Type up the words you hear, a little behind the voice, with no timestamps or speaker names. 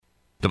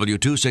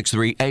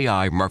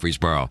W263AI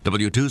Murfreesboro,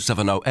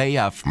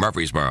 W270AF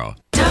Murfreesboro.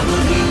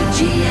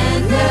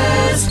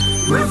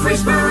 WGNS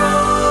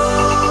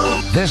Murfreesboro.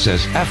 This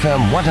is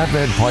FM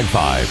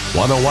 100.5,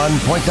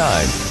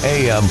 101.9,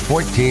 AM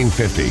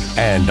 1450,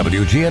 and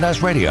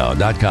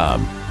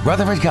WGNSradio.com.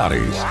 Rutherford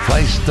County's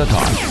place to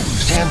talk.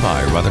 Stand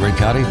by, Rutherford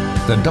County.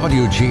 The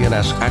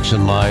WGNS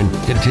Action Line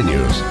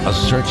continues. A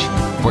search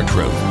for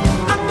truth.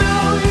 I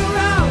know you're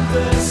out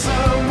there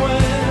somewhere.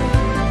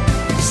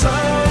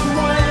 Somewhere.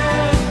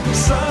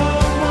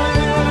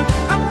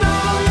 I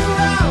know you're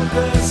out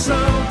there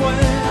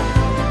somewhere.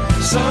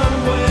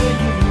 Somewhere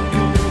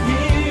you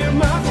can hear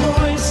my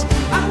voice.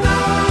 I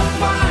know I'll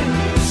find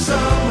you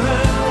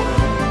somehow.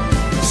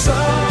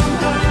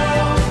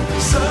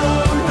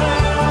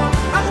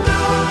 I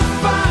know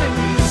I'll find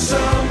you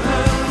somehow.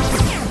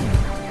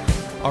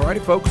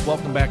 Alrighty, folks,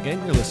 welcome back in.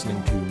 You're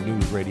listening to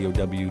News Radio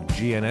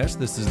WGNS.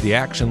 This is the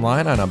Action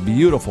Line on a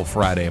beautiful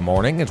Friday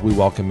morning as we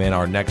welcome in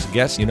our next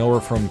guest. You know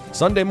her from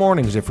Sunday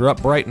mornings. If you're up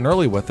bright and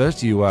early with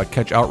us, you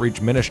catch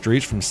Outreach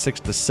Ministries from 6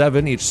 to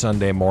 7 each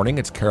Sunday morning.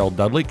 It's Carol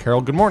Dudley. Carol,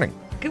 good morning.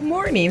 Good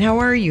morning. How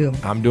are you?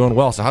 I'm doing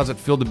well. So how's it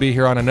feel to be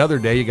here on another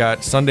day? You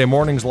got Sunday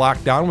mornings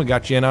locked down. We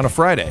got you in on a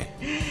Friday.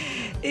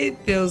 It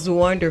feels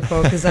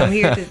wonderful because I'm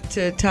here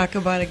to talk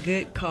about a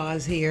good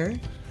cause here.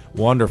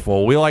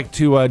 Wonderful. We like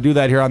to do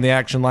that here on the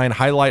Action Line,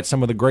 highlight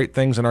some of the great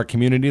things in our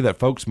community that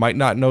folks might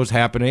not know is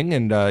happening,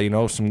 and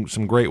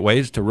some great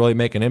ways to really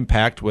make an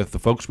impact with the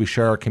folks we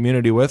share our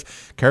community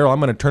with. Carol,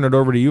 I'm going to turn it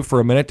over to you for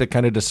a minute to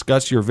kind of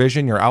discuss your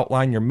vision, your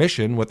outline, your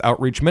mission with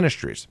Outreach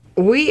Ministries.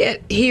 We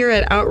here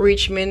at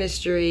Outreach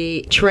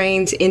Ministry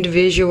trains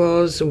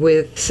individuals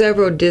with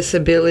several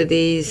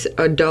disabilities,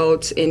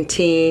 adults and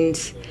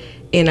teens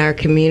in our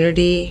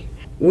community.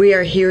 We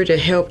are here to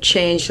help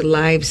change the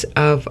lives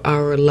of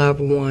our loved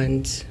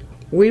ones.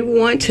 We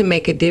want to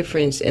make a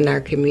difference in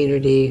our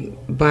community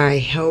by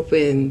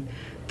helping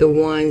the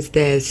ones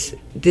that's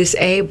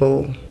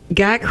disabled.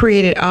 God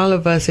created all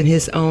of us in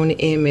His own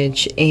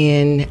image,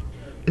 and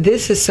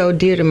this is so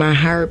dear to my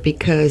heart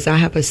because I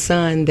have a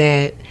son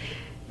that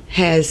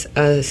has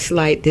a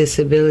slight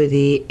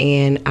disability,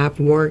 and I've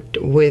worked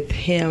with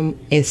him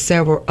and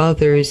several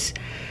others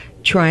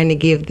trying to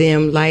give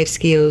them life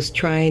skills,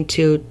 trying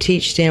to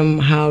teach them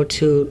how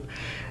to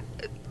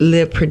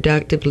live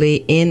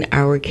productively in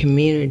our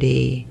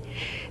community,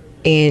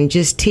 and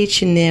just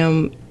teaching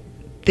them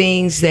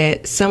things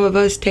that some of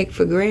us take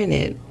for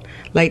granted,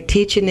 like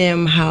teaching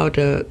them how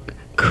to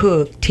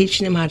cook,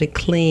 teaching them how to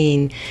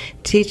clean,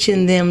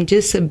 teaching them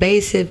just the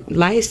basic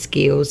life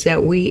skills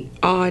that we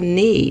all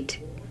need.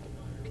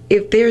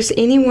 If there's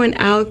anyone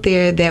out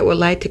there that would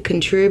like to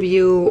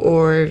contribute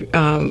or do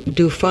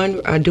a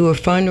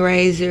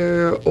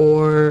fundraiser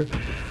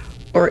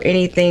or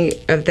anything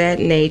of that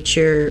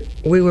nature,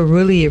 we would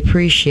really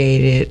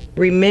appreciate it.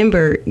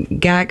 Remember,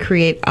 God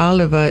created all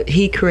of us.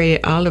 He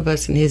created all of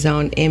us in His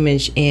own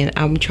image, and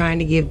I'm trying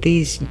to give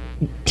these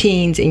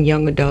teens and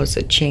young adults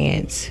a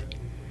chance.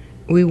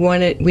 We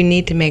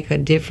need to make a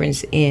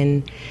difference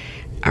in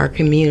our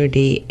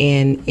community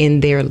and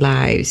in their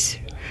lives.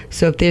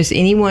 So if there's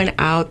anyone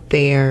out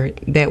there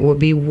that will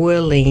be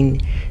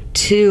willing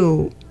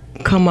to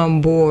come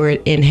on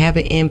board and have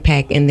an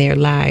impact in their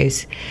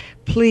lives,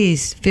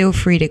 please feel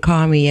free to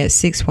call me at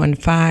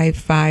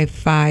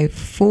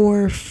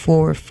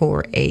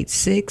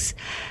 615-554-4486.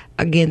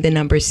 Again, the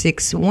number is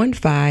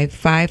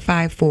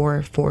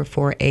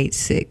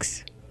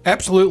 615-554-4486.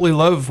 Absolutely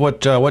love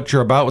what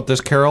you're about with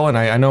this, Carol. And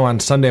I know on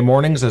Sunday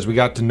mornings, as we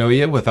got to know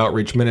you with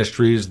Outreach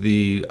Ministries,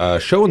 the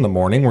show in the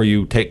morning where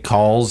you take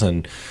calls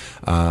and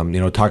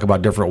talk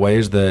about different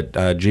ways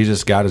that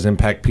Jesus, God, has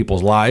impacted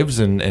people's lives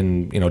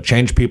and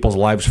change people's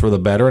lives for the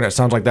better. And it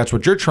sounds like that's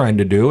what you're trying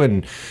to do.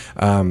 And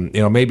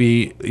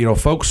maybe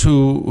folks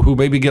who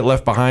maybe get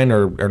left behind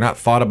or are not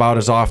thought about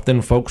as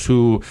often, folks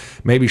who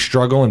maybe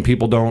struggle and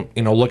people don't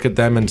look at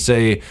them and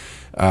say,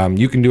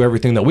 you can do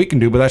everything that we can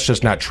do, but that's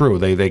just not true.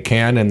 They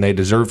can and they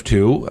deserve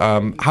to.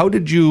 How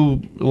did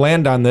you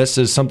land on this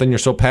as something you're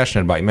so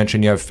passionate about? You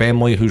mentioned you have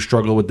family who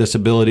struggle with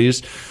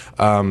disabilities,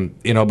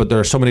 but there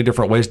are so many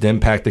different ways to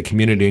impact the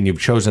community, and you've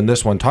chosen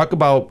this one. Talk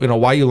about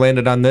why you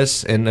landed on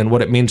this and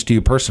what it means to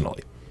you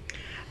personally.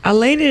 I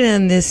landed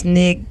on this,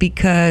 Nick,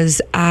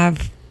 because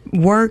I've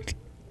worked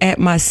at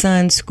my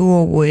son's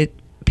school with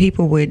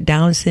people with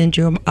Down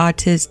syndrome,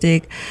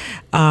 autistic,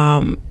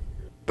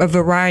 a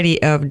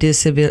variety of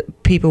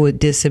people with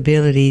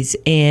disabilities,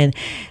 and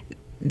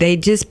they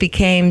just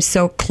became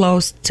so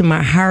close to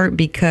my heart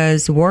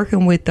because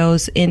working with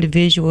those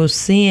individuals,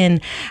 seeing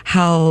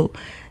how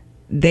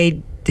they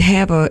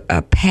have a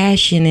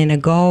passion and a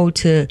goal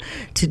to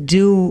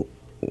do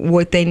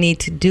what they need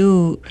to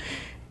do,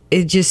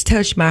 it just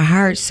touched my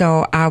heart.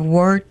 So I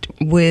worked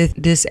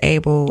with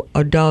disabled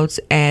adults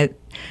at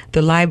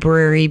the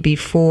library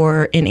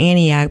in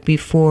Antioch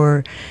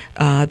before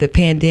the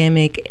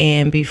pandemic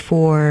and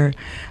before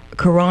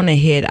Corona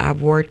hit,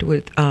 I've worked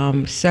with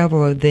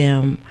several of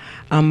them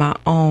on my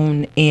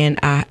own, and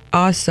I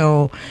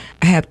also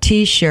have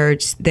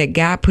T-shirts that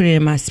God put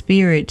in my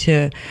spirit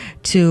to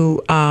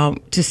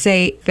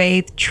say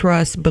faith,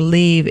 trust,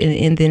 believe,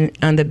 and then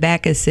on the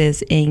back it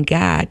says in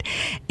God.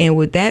 And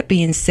with that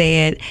being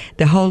said,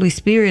 the Holy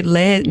Spirit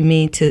led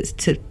me to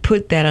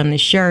put that on the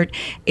shirt,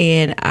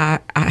 and I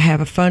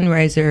have a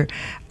fundraiser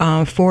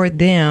for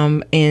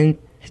them, and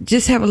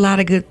just have a lot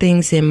of good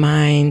things in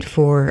mind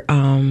for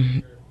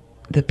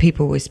the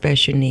people with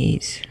special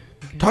needs.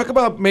 Talk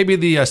about maybe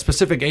the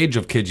specific age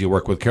of kids you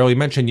work with, Carol. You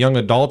mentioned young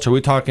adults. Are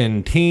we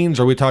talking teens?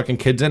 Are we talking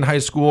kids in high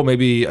school?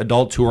 Maybe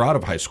adults who are out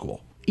of high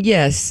school?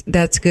 Yes,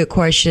 that's a good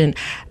question.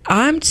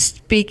 I'm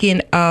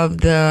speaking of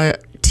the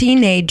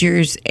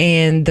teenagers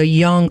and the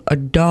young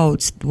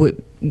adults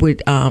with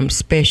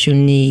special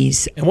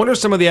needs. And what are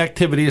some of the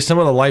activities, some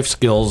of the life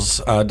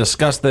skills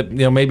discussed that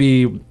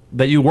maybe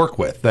that you work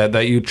with,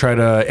 that you try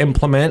to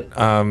implement?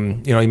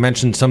 You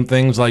mentioned some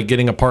things like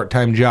getting a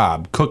part-time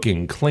job,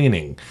 cooking,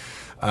 cleaning,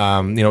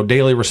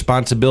 daily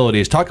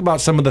responsibilities. Talk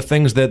about some of the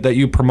things that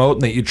you promote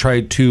and that you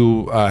try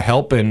to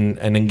help and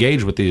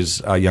engage with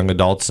these young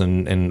adults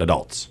and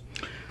adults.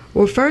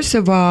 Well, first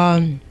of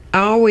all, I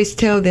always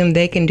tell them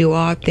they can do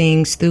all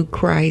things through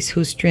Christ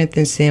who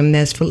strengthens them.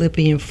 That's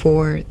Philippians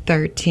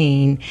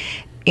 4:13.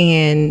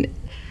 And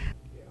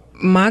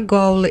my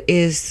goal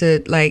is to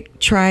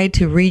try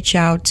to reach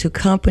out to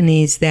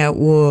companies that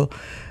will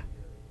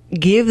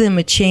give them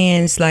a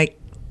chance,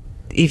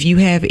 if you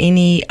have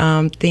any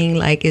thing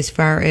as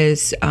far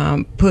as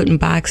putting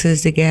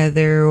boxes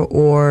together,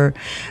 or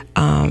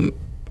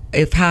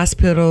if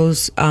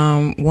hospitals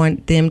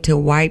want them to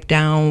wipe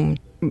down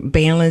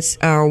balance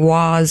or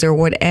walls or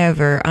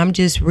whatever, I'm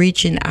just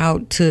reaching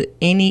out to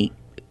any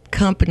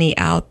company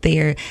out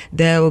there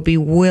that will be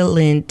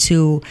willing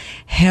to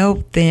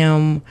help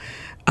them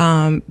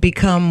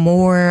become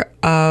more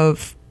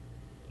of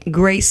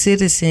great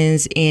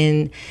citizens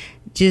and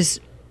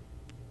just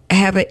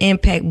have an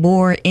impact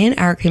more in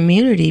our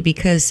community.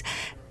 Because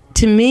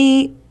to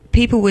me,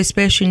 people with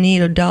special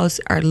need adults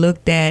are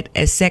looked at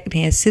as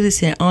secondhand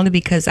citizen only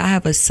because I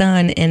have a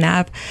son, and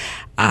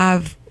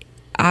I've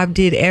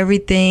did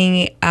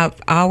everything. I've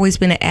always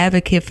been an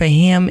advocate for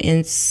him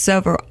and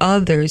several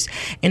others,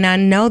 and I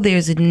know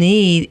there's a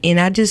need, and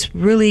I just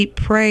really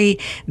pray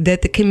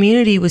that the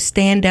community would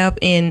stand up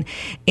and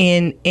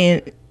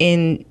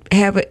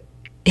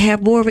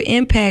have more of an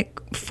impact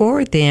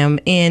for them,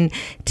 and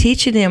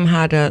teaching them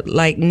how to,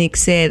 like Nick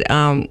said,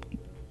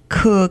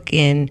 cook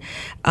and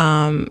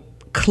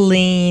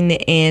clean,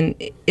 and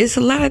it's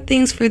a lot of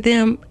things for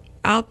them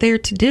out there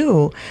to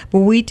do, but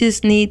we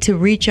just need to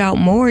reach out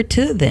more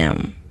to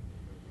them.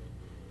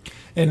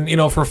 And,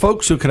 for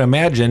folks who can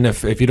imagine,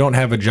 if you don't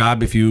have a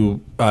job, if you,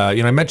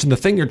 I mentioned the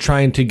thing you're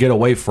trying to get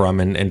away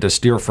from and to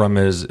steer from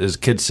is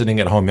kids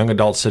sitting at home, young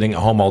adults sitting at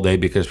home all day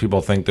because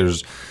people think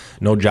there's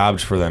no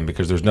jobs for them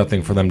because there's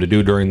nothing for them to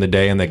do during the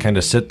day, and they kind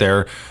of sit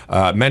there.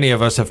 Many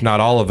of us, if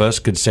not all of us,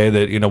 could say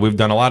that, we've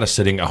done a lot of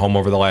sitting at home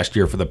over the last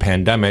year for the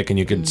pandemic, and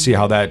you could see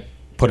how that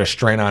put a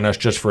strain on us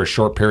just for a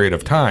short period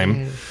of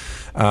time.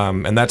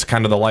 And that's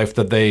kind of the life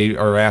that they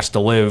are asked to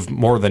live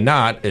more than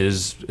not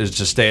is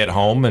to stay at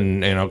home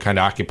and, kind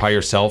of occupy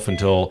yourself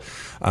until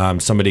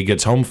somebody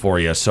gets home for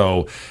you.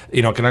 So,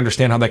 can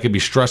understand how that could be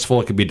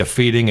stressful. It could be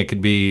defeating. It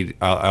could be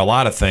a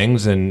lot of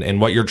things.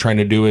 And what you're trying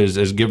to do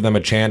is give them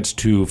a chance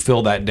to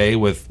fill that day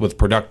with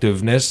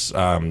productiveness,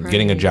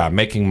 getting a job,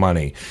 making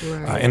money,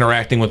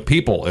 interacting with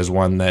people is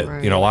one that,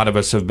 a lot of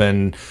us have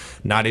been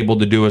not able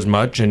to do as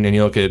much. And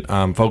you look at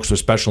folks with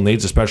special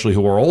needs, especially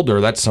who are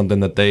older, that's something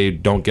that they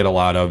don't get a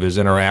lot of is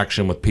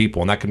interaction with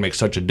people. And that can make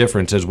such a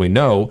difference, as we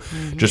know,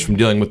 just from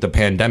dealing with the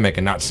pandemic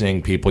and not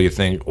seeing people. You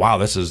think, wow,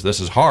 this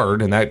is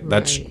hard. And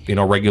that's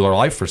regular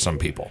life for some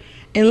people.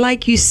 And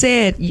like you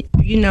said,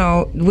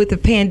 with the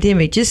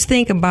pandemic, just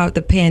think about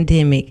the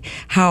pandemic,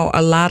 how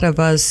a lot of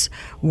us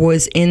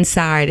was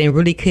inside and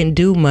really couldn't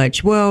do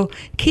much. Well,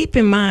 keep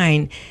in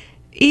mind,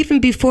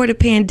 even before the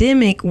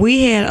pandemic,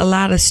 we had a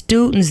lot of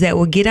students that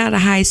would get out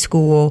of high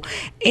school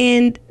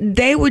and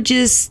they would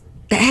just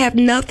have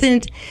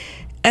nothing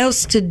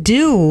else to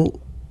do.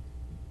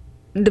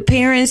 The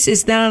parents,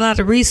 it's not a lot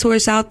of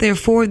resource out there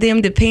for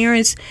them. The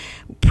parents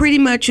pretty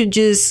much would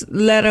just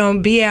let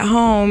them be at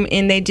home,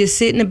 and they just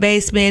sit in the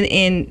basement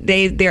and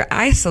they're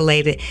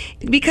isolated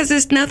because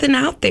there's nothing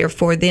out there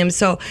for them.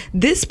 So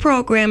this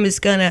program is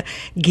gonna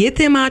get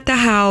them out the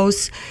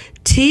house,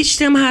 teach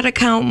them how to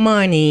count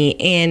money,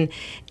 and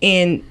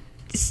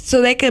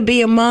so they could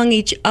be among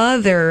each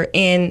other.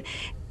 And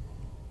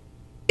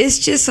it's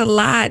just a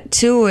lot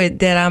to it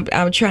that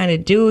I'm trying to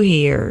do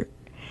here.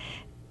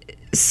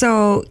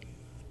 So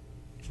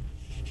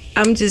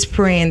I'm just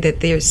praying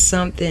that there's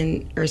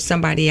something or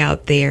somebody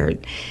out there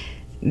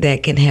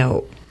that can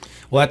help.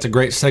 Well, that's a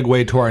great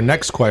segue to our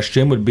next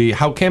question would be,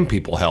 how can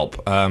people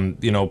help?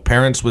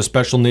 Parents with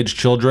special needs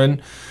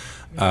children,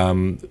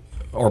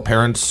 or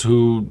parents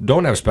who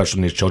don't have special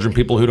needs children,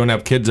 people who don't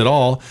have kids at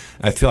all.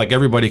 I feel like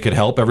everybody could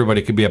help.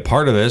 Everybody could be a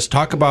part of this.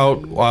 Talk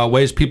about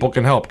ways people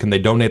can help. Can they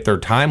donate their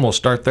time? We'll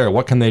start there.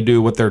 What can they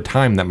do with their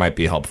time that might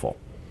be helpful?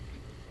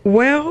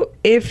 Well,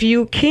 if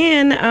you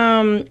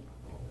can,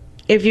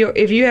 if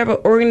you have an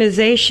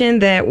organization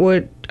that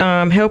would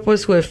help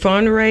us with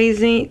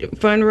fundraising,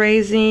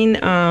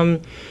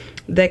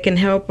 that can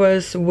help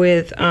us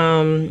with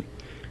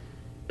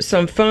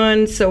some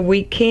funds so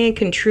we can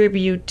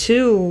contribute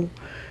to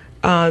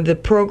the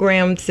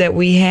programs that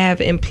we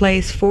have in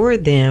place for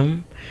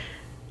them.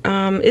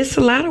 It's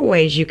a lot of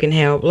ways you can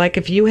help. Like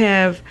if you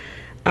have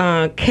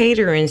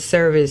catering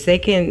service, they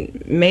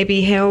can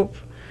maybe help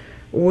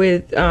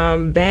with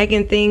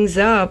bagging things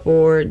up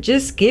or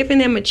just giving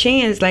them a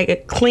chance, like a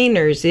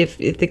cleaners. If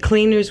the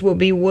cleaners will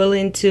be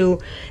willing to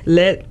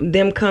let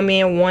them come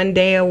in one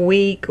day a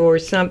week or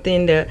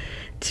something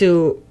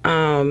to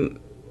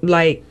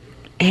like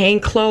hang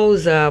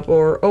clothes up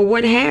or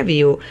what have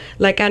you.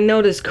 Like I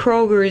noticed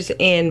Kroger's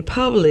and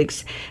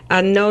Publix,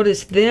 I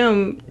noticed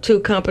them two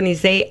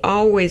companies, they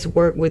always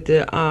work with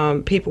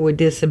the people with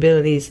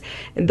disabilities.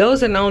 And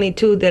those are the only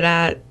two that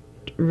I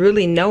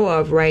really know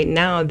of right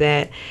now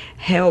that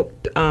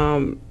help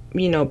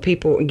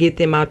people get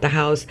them out the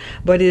house,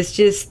 but it's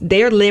just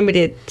they're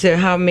limited to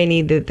how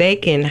many that they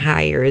can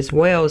hire as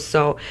well.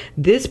 So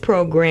this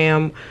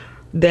program,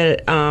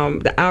 that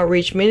the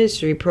outreach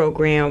ministry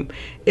program,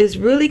 is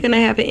really going to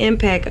have an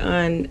impact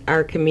on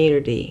our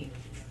community.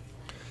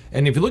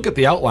 And if you look at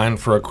the outline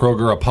for a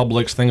Kroger, a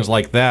Publix, things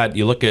like that,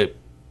 you look at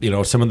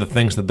some of the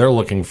things that they're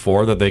looking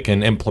for that they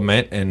can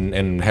implement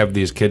and have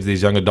these kids,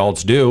 these young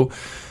adults do.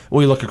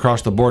 Well, you look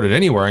across the board at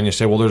anywhere and you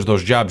say, well, there's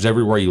those jobs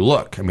everywhere you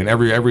look. I mean,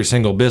 every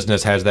single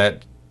business has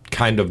that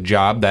kind of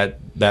job, that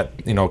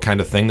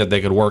kind of thing that they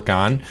could work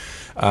on.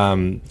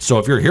 So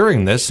if you're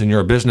hearing this and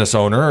you're a business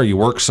owner or you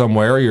work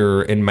somewhere,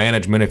 you're in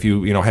management, if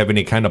you have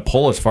any kind of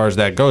pull as far as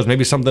that goes,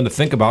 maybe something to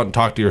think about and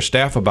talk to your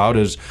staff about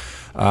is,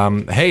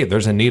 hey,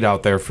 there's a need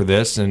out there for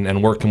this,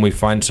 and where can we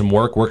find some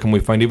work? Where can we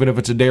find, even if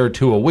it's a day or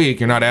two a week,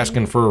 you're not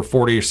asking for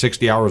 40 or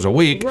 60 hours a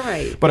week,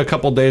 right, but a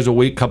couple days a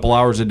week, couple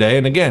hours a day.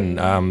 And again,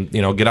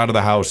 get out of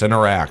the house,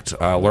 interact,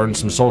 learn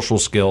some social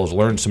skills,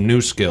 learn some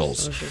new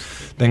skills,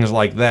 things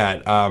like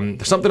that.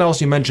 Something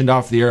else you mentioned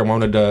off the air I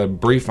wanted to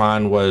brief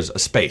on was a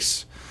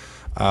space.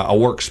 A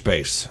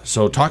workspace.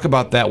 So talk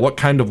about that. What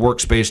kind of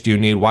workspace do you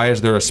need? Why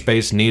is there a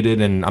space needed?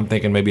 And I'm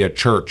thinking maybe a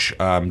church,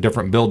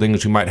 different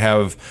buildings, you might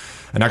have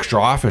an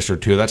extra office or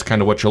two. That's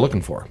kind of what you're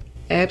looking for.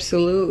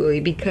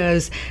 Absolutely,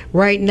 because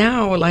right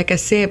now, like I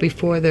said,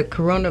 before the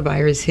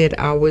coronavirus hit,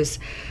 I was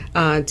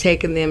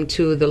taking them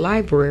to the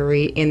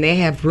library, and they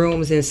have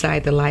rooms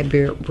inside the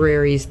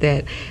libraries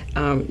that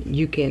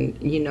you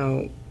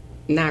can,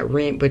 not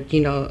rent, but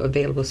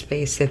available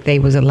space that they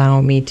was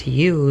allowing me to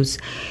use,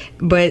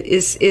 but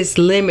it's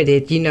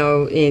limited,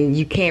 and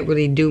you can't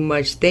really do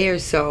much there.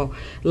 So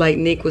like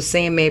Nick was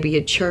saying, maybe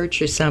a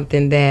church or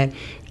something that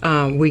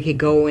we could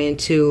go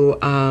into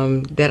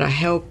that'll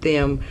help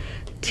them,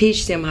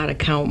 teach them how to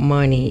count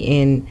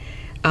money. And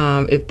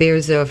if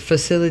there's a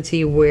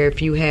facility where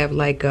if you have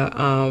like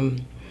a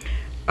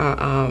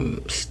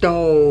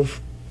stove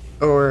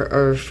or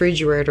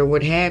refrigerator,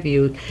 what have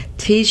you,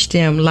 teach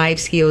them life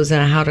skills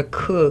on how to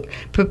cook,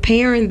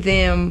 preparing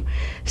them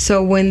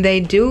so when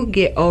they do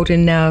get old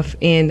enough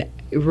and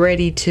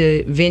ready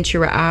to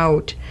venture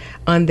out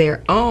on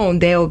their own,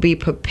 they'll be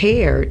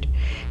prepared.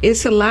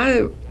 It's a lot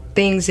of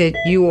things that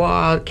you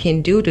all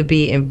can do to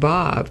be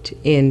involved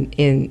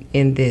in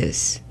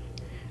this.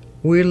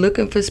 We're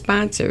looking for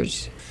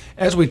sponsors.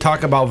 As we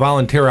talk about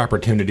volunteer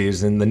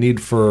opportunities and the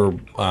need for,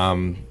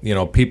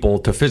 people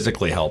to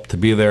physically help, to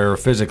be there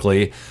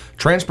physically,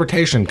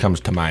 transportation comes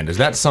to mind. Is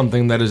that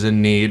something that is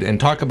in need? And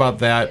talk about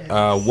that.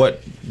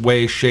 What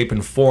way, shape,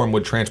 and form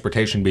would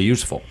transportation be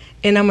useful?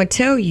 And I'm going to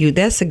tell you,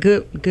 that's a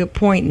good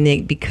point,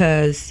 Nick,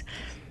 because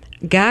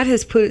God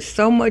has put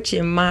so much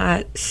in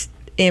my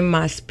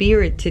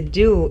spirit to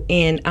do,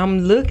 and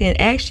I'm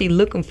actually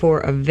looking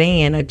for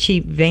a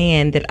cheap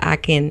van that I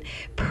can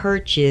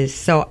purchase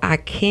so I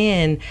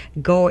can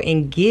go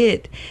and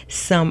get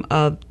some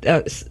of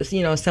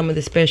some of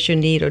the special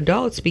need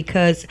adults,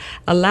 because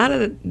a lot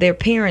of their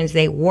parents,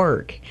 they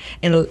work,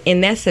 and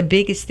that's the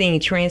biggest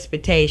thing,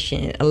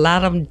 transportation. A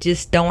lot of them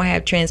just don't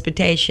have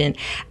transportation.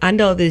 I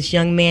know this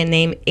young man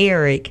named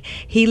Eric.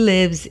 He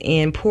lives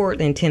in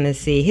Portland,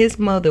 Tennessee. His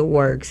mother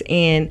works,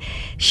 and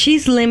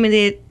she's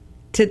limited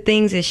to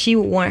things that she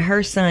would want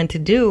her son to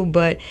do,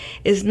 but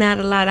it's not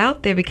a lot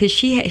out there because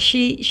she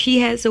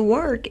has to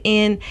work,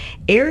 and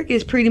Eric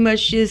is pretty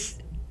much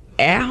just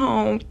at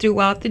home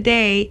throughout the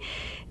day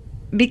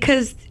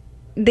because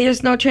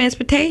there's no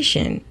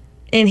transportation,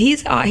 and he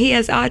has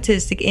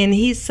autistic, and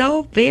he's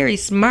so very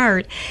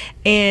smart,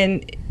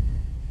 and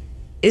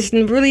it's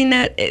really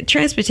not,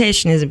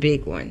 transportation is a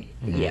big one.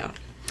 Mm-hmm. Yeah.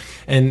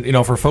 And,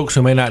 for folks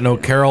who may not know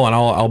Carol, and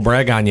I'll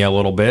brag on you a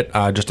little bit,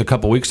 just a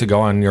couple weeks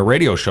ago on your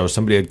radio show,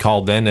 somebody had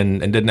called in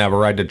and didn't have a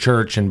ride to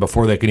church, and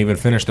before they could even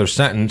finish their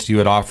sentence, you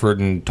had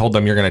offered and told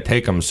them you're going to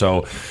take them.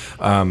 So,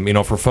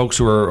 for folks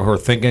who are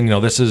thinking,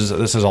 this is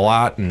a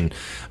lot, and,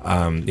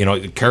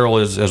 Carol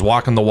is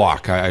walking the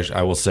walk,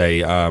 I will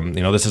say.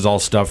 This is all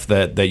stuff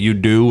that you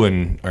do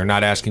and are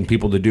not asking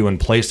people to do in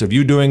place of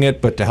you doing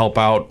it, but to help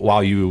out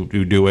while you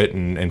do it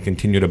and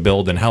continue to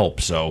build and help.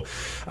 So,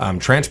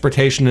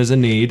 transportation is a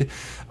need.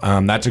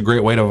 That's a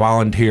great way to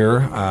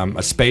volunteer.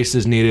 A space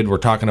is needed. We're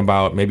talking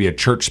about maybe a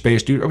church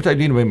space. Do we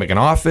need to make an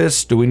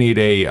office? Do we need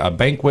a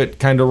banquet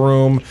kind of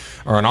room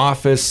or an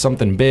office,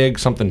 something big,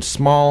 something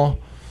small?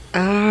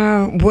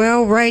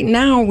 Well, right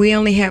now we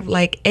only have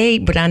like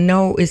 8, but I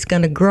know it's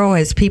going to grow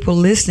as people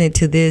listening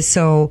to this.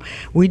 So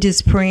we're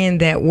just praying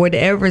that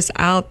whatever's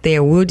out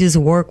there, we'll just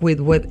work with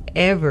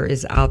whatever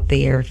is out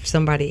there. If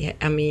somebody,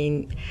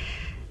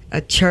 a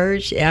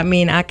church,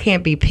 I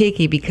can't be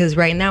picky because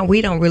right now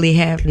we don't really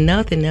have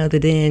nothing other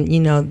than,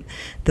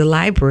 the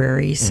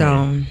library. So.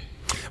 Mm-hmm.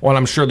 Well,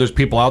 I'm sure there's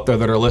people out there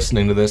that are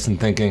listening to this and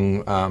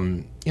thinking,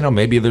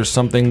 maybe there's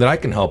something that I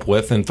can help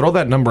with. And throw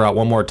that number out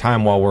one more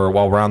time while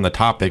we're on the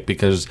topic,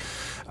 because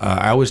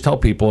I always tell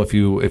people if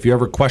you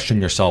ever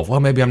question yourself, well,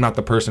 maybe I'm not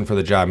the person for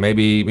the job.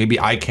 Maybe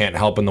I can't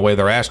help in the way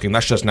they're asking.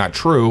 That's just not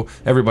true.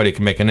 Everybody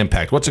can make an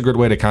impact. What's a good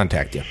way to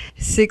contact you?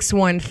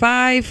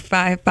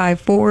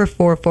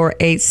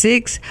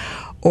 615-554-4486.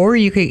 Or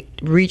you could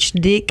reach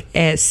Dick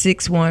at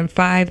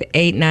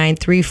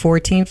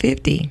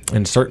 615-893-1450.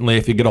 And certainly,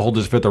 if you get a hold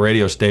of us at the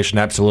radio station,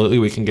 absolutely,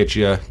 we can get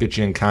you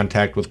in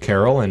contact with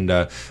Carol. And,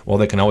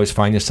 they can always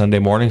find you Sunday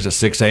mornings at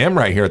 6 a.m.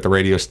 right here at the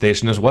radio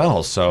station as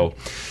well. So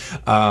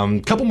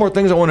a couple more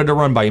things I wanted to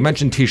run by. You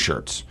mentioned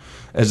T-shirts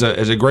as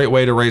a great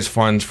way to raise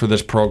funds for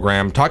this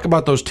program. Talk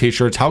about those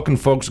T-shirts. How can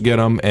folks get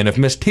them? And if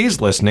Miss T's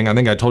listening, I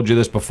think I told you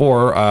this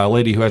before, a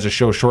lady who has a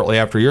show shortly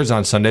after yours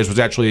on Sundays was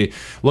actually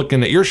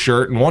looking at your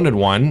shirt and wanted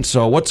one.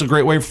 So what's a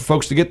great way for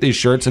folks to get these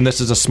shirts? And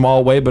this is a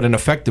small way, but an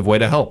effective way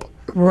to help.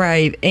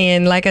 Right.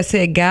 And like I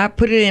said, God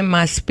put it in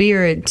my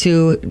spirit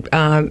to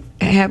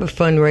have a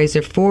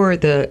fundraiser for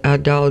the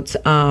adults.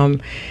 My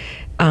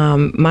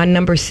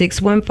number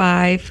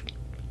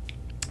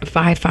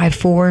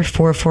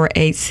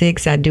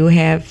 615-554-4486. I do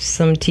have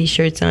some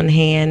T-shirts on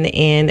hand,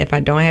 and if I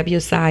don't have your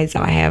size,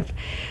 I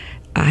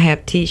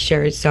have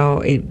T-shirts, so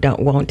it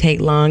won't take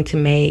long to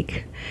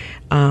make.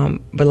 But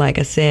like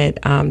I said,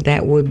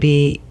 that would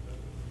be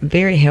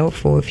very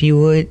helpful if you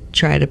would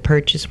try to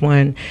purchase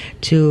one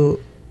to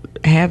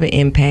have an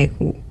impact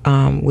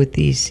with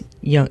these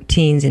young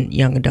teens and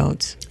young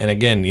adults. And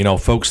again,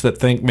 folks that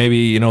think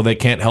maybe they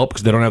can't help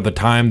because they don't have the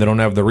time, they don't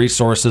have the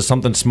resources.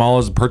 Something small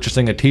as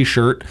purchasing a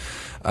T-shirt.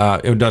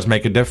 It does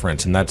make a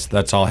difference, and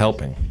that's all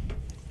helping.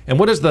 And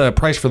what is the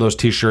price for those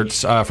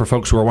T-shirts for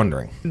folks who are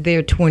wondering?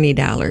 They're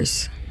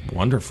 $20.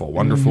 Wonderful.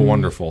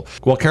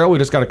 Well, Carol, we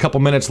just got a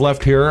couple minutes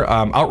left here.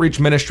 Outreach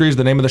Ministries,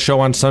 the name of the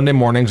show on Sunday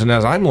mornings, and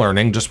as I'm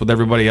learning, just with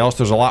everybody else,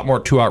 there's a lot more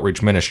to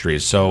Outreach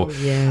Ministries. So,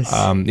 yes.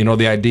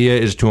 The idea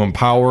is to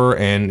empower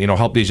and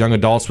help these young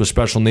adults with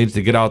special needs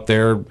to get out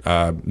there,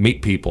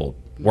 meet people,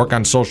 work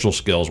on social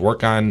skills,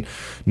 work on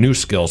new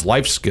skills,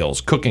 life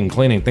skills, cooking,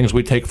 cleaning, things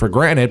we take for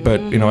granted.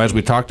 But, as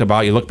we talked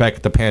about, you look back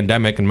at the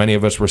pandemic and many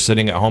of us were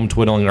sitting at home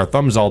twiddling our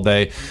thumbs all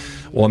day.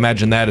 Well,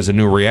 imagine that as a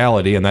new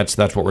reality, and that's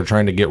what we're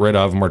trying to get rid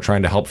of, and we're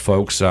trying to help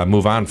folks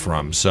move on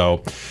from.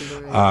 So,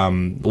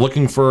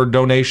 looking for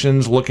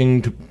donations,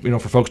 looking to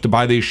for folks to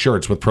buy these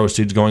shirts with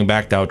proceeds going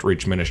back to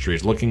Outreach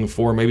Ministries. Looking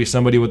for maybe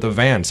somebody with a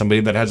van,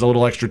 somebody that has a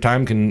little extra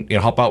time can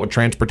help out with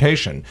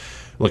transportation.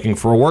 Looking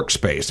for a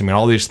workspace.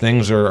 All these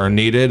things are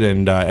needed,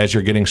 and as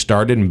you're getting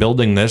started and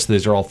building this,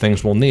 these are all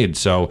things we'll need.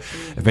 So,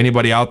 if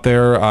anybody out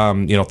there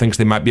thinks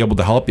they might be able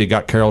to help, you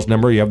got Carol's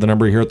number. You have the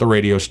number here at the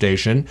radio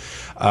station.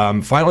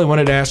 Finally,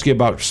 wanted to ask you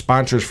about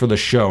sponsors for the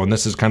show, and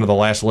this is kind of the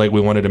last leg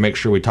we wanted to make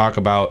sure we talk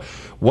about.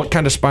 What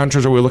kind of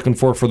sponsors are we looking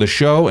for the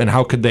show, and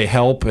how could they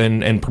help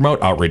and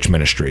promote Outreach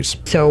Ministries?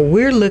 So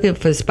we're looking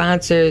for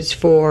sponsors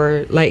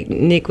for, like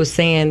Nick was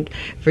saying,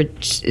 for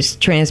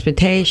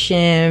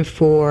transportation,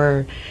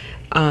 for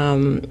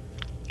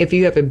if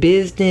you have a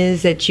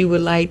business that you would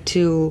like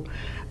to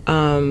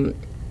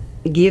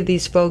give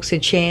these folks a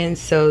chance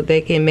so they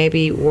can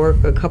maybe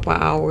work a couple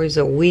hours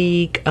a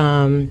week,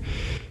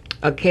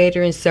 a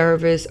catering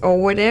service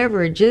or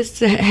whatever, just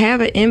to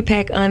have an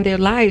impact on their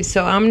lives.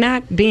 So I'm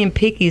not being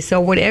picky. So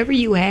whatever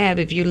you have,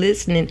 if you're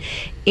listening,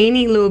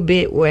 any little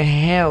bit will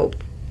help.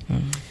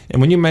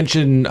 And when you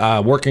mention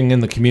working in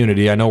the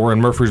community, I know we're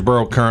in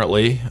Murfreesboro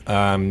currently.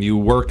 You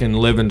work and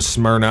live in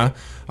Smyrna.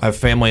 I have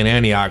family in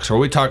Antioch. So are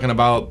we talking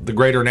about the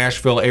greater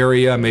Nashville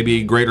area,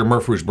 maybe greater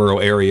Murfreesboro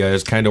area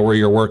is kind of where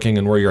you're working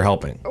and where you're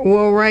helping?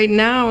 Well, right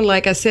now,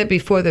 like I said,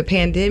 before the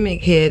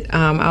pandemic hit,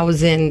 I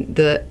was in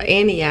the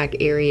Antioch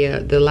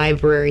area, the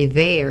library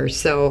there.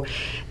 So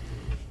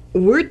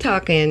we're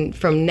talking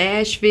from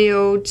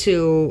Nashville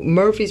to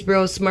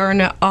Murfreesboro,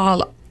 Smyrna,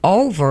 all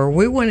over.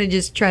 We want to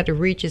just try to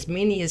reach as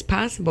many as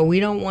possible. We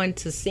don't want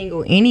to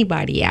single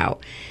anybody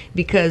out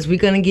because we're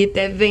going to get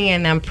that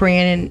van. I'm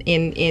praying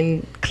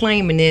and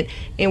claiming it,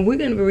 and we're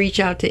going to reach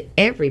out to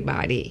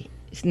everybody.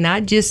 It's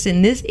not just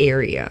in this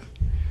area.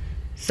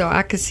 So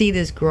I could see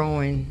this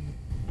growing,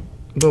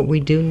 but we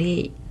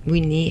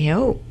need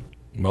help.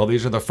 Well,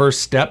 these are the first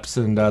steps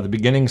and the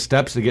beginning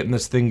steps to getting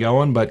this thing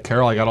going. But,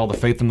 Carol, I got all the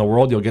faith in the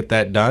world. You'll get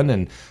that done.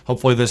 And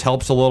hopefully this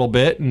helps a little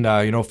bit. And,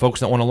 folks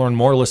that want to learn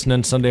more, listen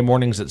in Sunday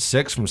mornings at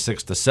 6 from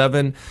 6 to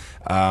 7.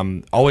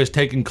 Always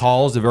taking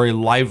calls, a very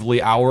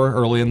lively hour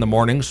early in the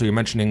morning. So you're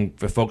mentioning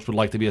if folks would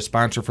like to be a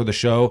sponsor for the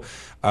show,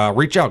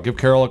 reach out. Give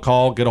Carol a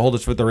call. Get a hold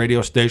of us at the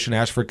radio station.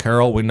 Ask for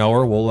Carol. We know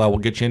her. We'll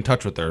get you in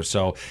touch with her.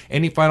 So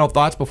any final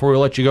thoughts before we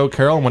let you go,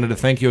 Carol? I wanted to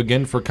thank you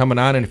again for coming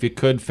on. And if you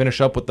could,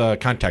 finish up with the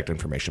contact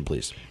information,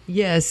 please.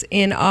 Yes,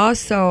 and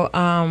also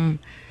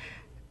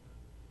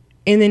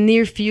in the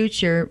near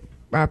future,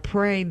 I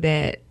pray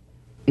that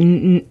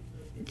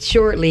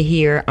shortly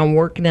here, I'm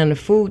working on a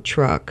food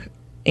truck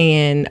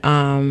and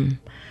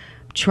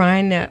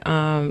trying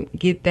to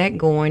get that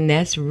going.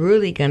 That's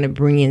really going to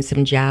bring in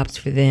some jobs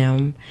for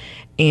them,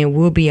 and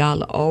we'll be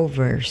all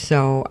over.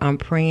 So I'm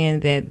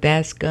praying that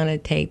that's going to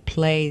take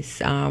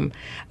place.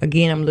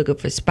 Again, I'm looking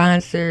for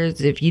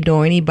sponsors. If you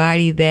know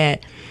anybody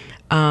that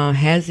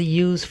has a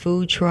used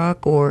food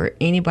truck or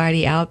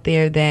anybody out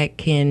there that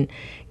can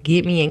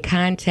get me in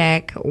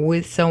contact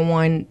with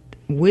someone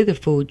with a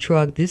food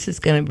truck, this is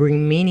going to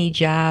bring many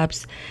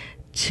jobs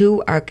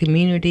to our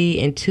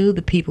community and to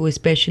the people with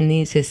special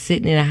needs that's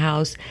sitting in a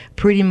house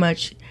pretty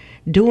much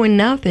doing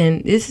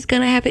nothing. This is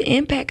going to have an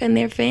impact on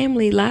their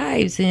family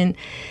lives. And,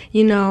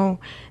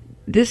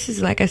 this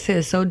is, like I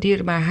said, so dear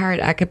to my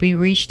heart. I could be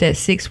reached at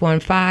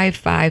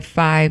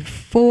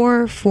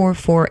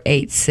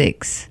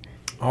 615-554-4486.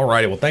 All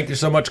righty. Well, thank you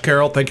so much,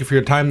 Carol. Thank you for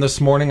your time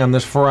this morning on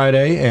this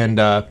Friday. And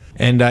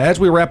as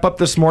we wrap up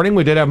this morning,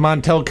 we did have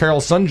Montel,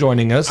 Carol's son,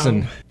 joining us.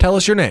 And tell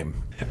us your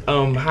name.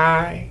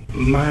 Hi,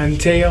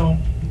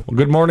 Montel. Well,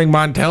 good morning,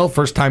 Montel.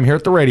 First time here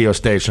at the radio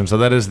station. So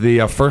that is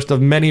the first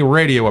of many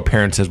radio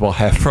appearances we'll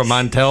have from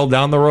Montel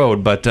down the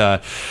road. But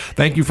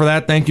thank you for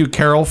that. Thank you,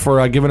 Carol,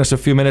 for giving us a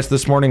few minutes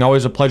this morning.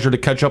 Always a pleasure to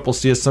catch up. We'll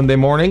see you Sunday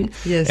morning.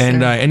 Yes,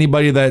 and sir.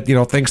 Anybody that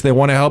thinks they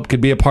want to help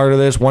could be a part of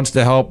this, wants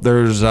to help.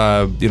 There's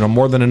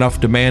more than enough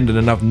demand and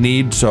enough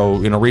need. So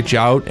reach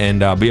out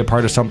and be a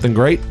part of something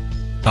great.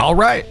 All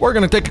right, we're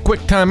going to take a quick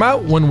time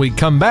out. When we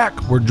come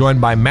back, we're joined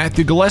by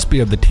Matthew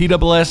Gillespie of the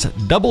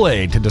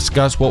TSSAA to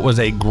discuss what was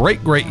a great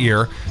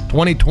year.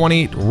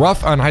 2020,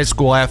 rough on high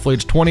school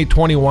athletes.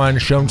 2021,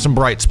 shown some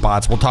bright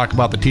spots. We'll talk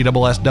about the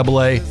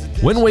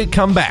TSSAA when we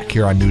come back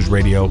here on News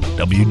Radio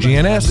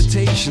WGNS.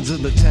 Habitations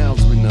in the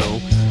towns we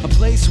know. A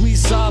place we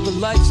saw the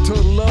lights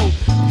turn low.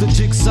 The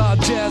jigsaw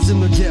jazz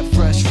and the get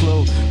fresh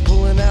flow.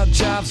 Pulling out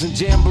jobs and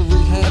jamboree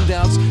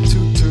handouts. 2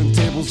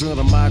 turntables and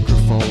a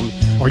microphone.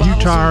 Are you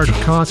tired of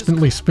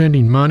constantly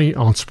spending money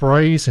on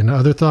sprays and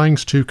other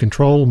things to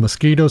control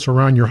mosquitoes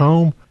around your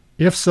home?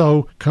 If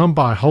so, come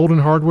by Holden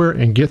Hardware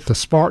and get the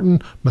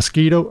Spartan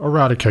Mosquito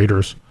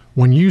Eradicators.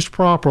 When used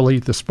properly,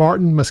 the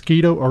Spartan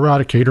Mosquito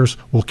Eradicators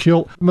will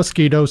kill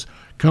mosquitoes.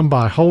 Come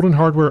by Holden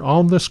Hardware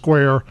on the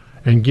square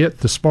and get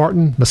the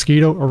Spartan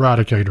Mosquito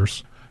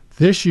Eradicators.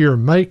 This year,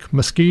 make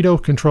mosquito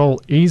control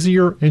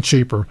easier and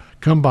cheaper.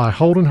 Come by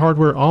Holden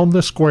Hardware on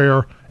the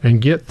square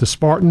and get the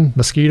Spartan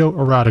Mosquito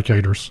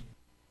Eradicators.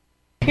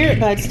 Here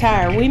at Bud's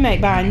Tire, we make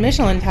buying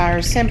Michelin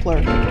tires simpler.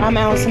 I'm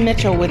Allison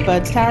Mitchell with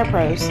Bud's Tire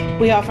Pros.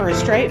 We offer a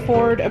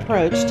straightforward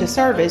approach to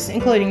service,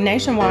 including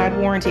nationwide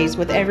warranties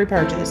with every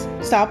purchase.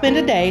 Stop in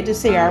today to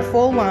see our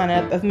full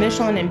lineup of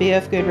Michelin and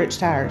BF Goodrich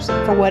tires.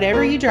 For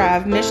whatever you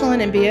drive,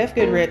 Michelin and BF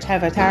Goodrich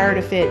have a tire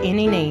to fit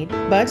any need.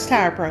 Bud's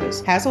Tire Pros,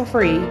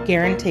 hassle-free,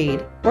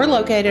 guaranteed. We're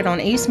located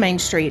on East Main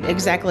Street,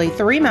 exactly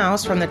 3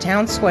 miles from the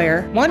town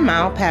square, 1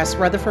 mile past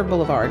Rutherford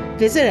Boulevard.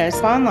 Visit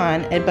us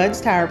online at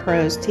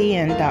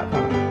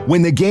budstirepros.tn.com.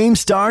 When the game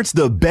starts,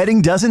 the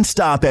betting doesn't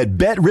stop at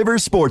Bet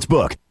Rivers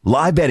Sportsbook.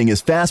 Live betting is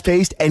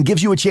fast-paced and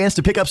gives you a chance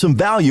to pick up some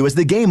value as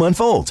the game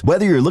unfolds.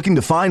 Whether you're looking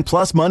to find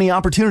plus money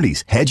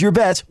opportunities, hedge your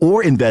bets,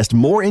 or invest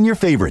more in your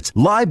favorites,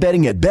 live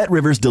betting at Bet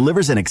Rivers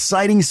delivers an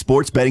exciting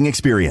sports betting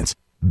experience.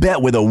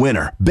 Bet with a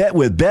winner. Bet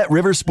with Bet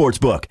Rivers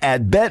Sportsbook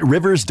at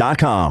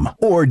BetRivers.com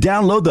or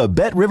download the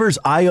Bet Rivers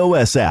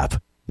iOS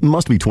app.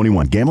 Must be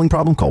 21. Gambling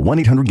problem? Call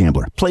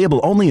 1-800-GAMBLER. Playable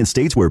only in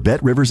states where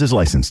Bet Rivers is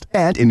licensed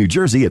and in New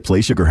Jersey at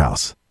Play Sugar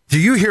House. Do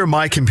you hear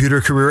My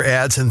Computer Career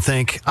ads and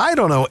think, I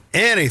don't know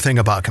anything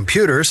about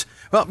computers?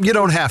 Well, you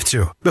don't have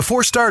to.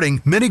 Before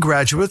starting, many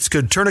graduates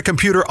could turn a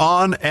computer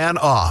on and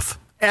off.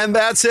 And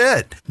that's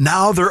it.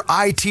 Now they're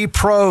IT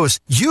pros.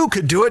 You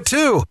could do it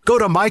too. Go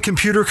to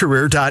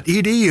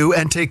mycomputercareer.edu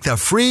and take the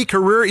free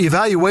career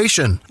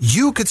evaluation.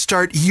 You could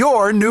start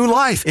your new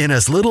life in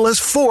as little as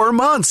 4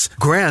 months.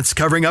 Grants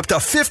covering up to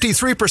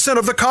 53%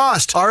 of the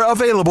cost are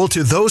available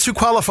to those who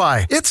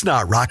qualify. It's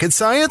not rocket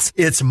science.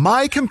 It's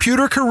My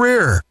Computer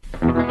Career.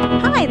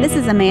 Hi, this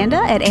is Amanda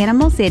at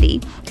Animal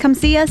City. Come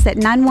see us at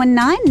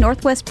 919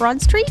 Northwest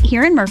Broad Street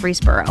here in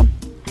Murfreesboro.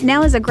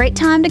 Now is a great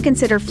time to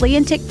consider flea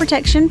and tick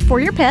protection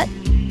for your pet.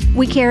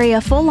 We carry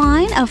a full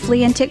line of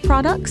flea and tick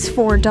products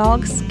for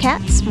dogs,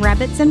 cats,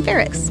 rabbits, and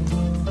ferrets.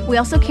 We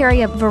also carry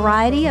a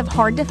variety of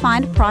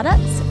hard-to-find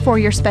products for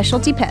your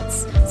specialty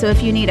pets. So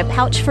if you need a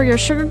pouch for your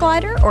sugar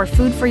glider or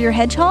food for your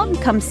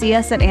hedgehog, come see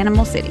us at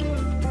Animal City.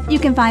 You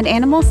can find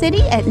Animal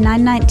City at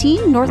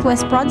 919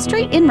 Northwest Broad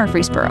Street in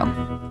Murfreesboro.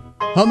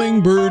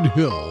 Hummingbird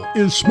Hill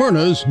is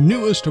Smyrna's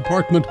newest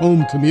apartment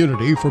home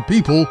community for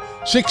people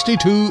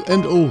 62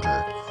 and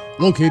older,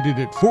 located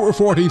at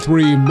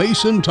 443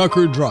 Mason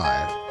Tucker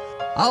Drive.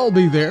 I'll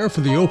be there for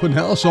the open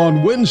house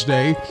on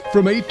Wednesday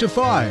from 8 to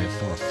 5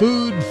 for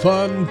food,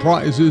 fun,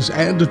 prizes,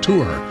 and a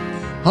tour.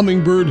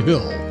 Hummingbird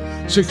Hill,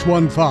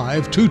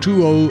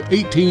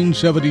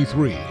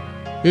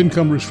 615-220-1873.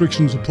 Income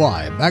restrictions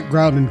apply.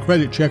 Background and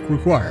credit check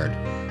required.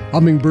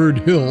 Hummingbird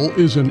Hill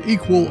is an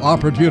equal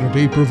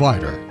opportunity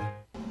provider.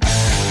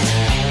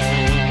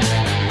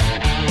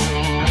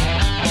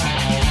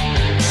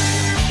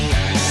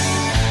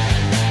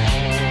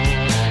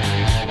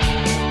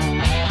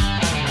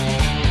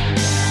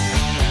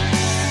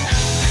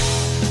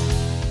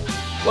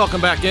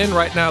 Welcome back in.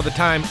 Right now, the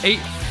time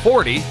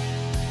 8:40.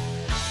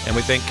 And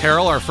we thank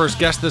Carol, our first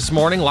guest this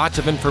morning. Lots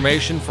of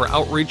information for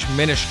Outreach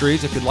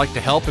Ministries. If you'd like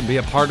to help and be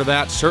a part of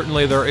that,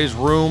 certainly there is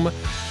room.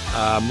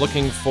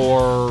 Looking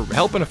for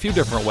help in a few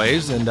different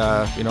ways. And,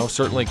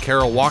 certainly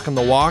Carol walking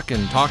the walk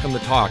and talking the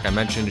talk. I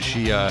mentioned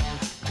she,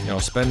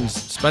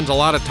 spends a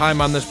lot of time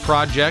on this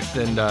project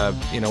and,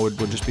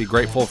 would just be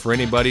grateful for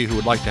anybody who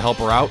would like to help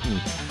her out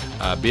and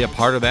be a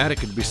part of that. It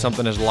could be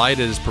something as light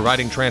as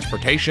providing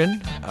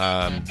transportation,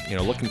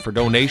 looking for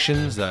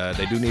donations.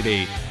 They do need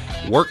a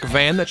work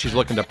van that she's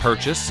looking to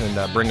purchase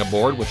and bring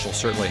aboard, which will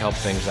certainly help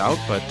things out.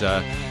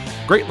 But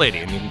great lady,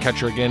 and you can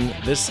catch her again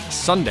this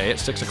Sunday at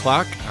 6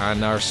 o'clock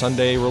on our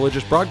Sunday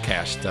religious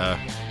broadcast,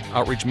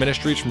 Outreach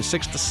Ministries from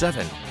 6 to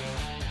 7.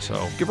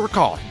 So give her a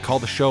call. Call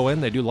the show in.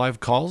 They do live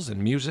calls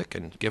and music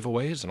and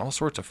giveaways and all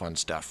sorts of fun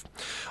stuff.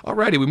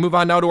 Alrighty, we move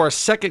on now to our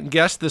second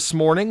guest this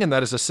morning, and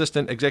that is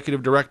Assistant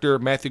Executive Director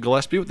Matthew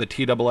Gillespie with the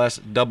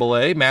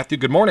TSSAA. Matthew,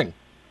 good morning.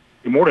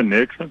 Good morning,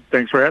 Nick.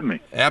 Thanks for having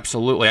me.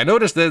 Absolutely. I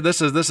noticed that this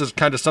is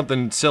kind of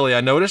something silly. I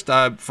noticed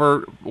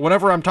for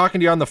whenever I'm talking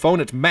to you on the phone,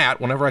 it's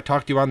Matt. Whenever I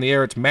talk to you on the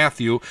air, it's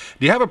Matthew.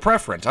 Do you have a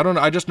preference? I don't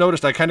know. I just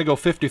noticed I kind of go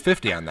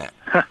 50-50 on that.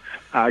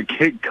 I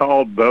get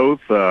called both.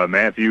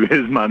 Matthew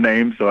is my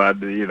name, so I'm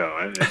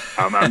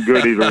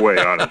good either way,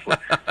 honestly.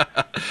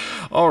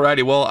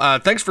 Alrighty. Well,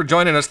 thanks for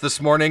joining us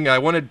this morning. I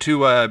wanted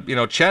to,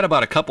 chat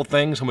about a couple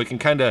things, and we can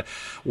kind of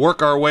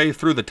work our way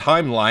through the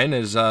timeline.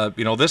 As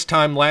this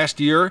time last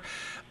year,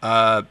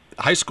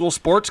 high school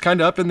sports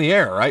kind of up in the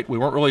air, right? We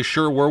weren't really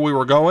sure where we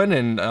were going,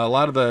 and a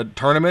lot of the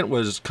tournament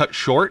was cut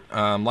short.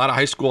 A lot of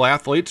high school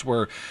athletes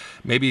were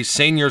maybe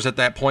seniors at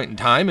that point in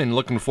time and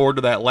looking forward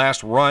to that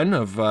last run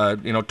of,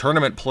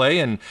 tournament play,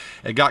 and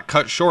it got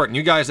cut short. And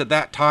you guys at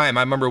that time,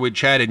 I remember we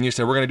chatted and you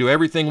said, we're going to do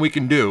everything we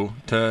can do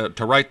to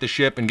right the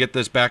ship and get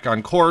this back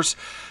on course.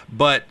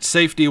 But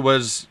safety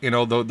was,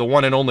 the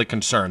one and only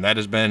concern. That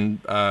has been,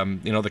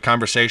 the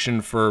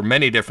conversation for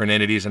many different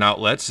entities and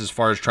outlets as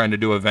far as trying to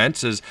do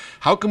events is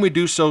how can we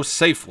do so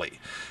safely?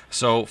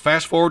 So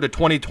fast forward to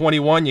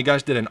 2021, you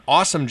guys did an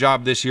awesome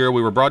job this year.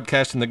 We were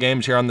broadcasting the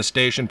games here on the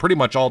station pretty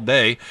much all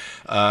day.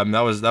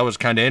 That was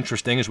kind of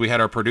interesting as we had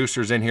our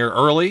producers in here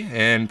early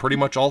and pretty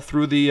much all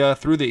through the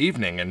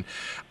evening, and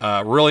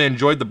really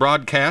enjoyed the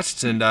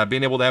broadcasts and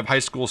being able to have high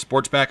school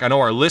sports back. I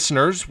know our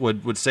listeners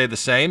would say the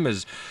same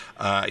as.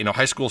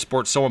 High school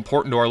sports so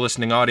important to our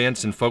listening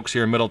audience and folks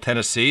here in Middle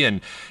Tennessee,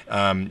 and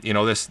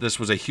this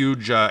was a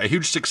huge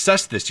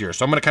success this year.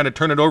 So I'm going to kind of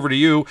turn it over to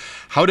you.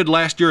 How did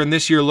last year and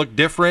this year look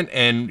different,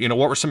 and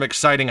what were some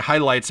exciting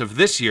highlights of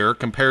this year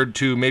compared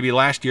to maybe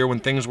last year when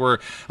things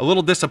were a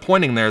little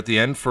disappointing there at the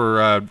end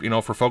for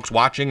folks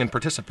watching and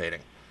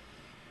participating?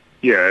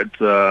 Yeah, it's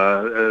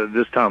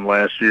this time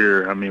last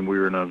year. I mean, we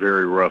were in a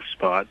very rough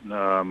spot.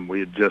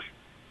 We had just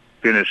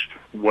finished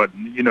what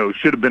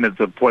should have been at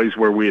the place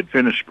where we had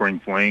finished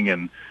spring fling,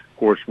 and of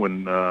course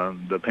when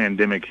the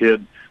pandemic hit,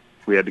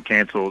 we had to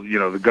cancel.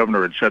 The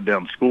governor had shut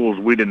down schools.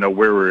 We didn't know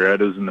where we were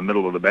at. It was in the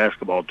middle of the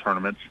basketball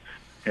tournaments,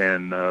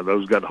 and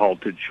those got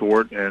halted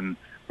short, and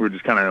we were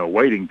just kind of in a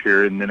waiting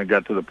period. And then it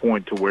got to the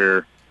point to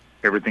where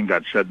everything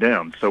got shut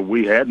down. So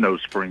we had no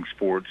spring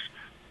sports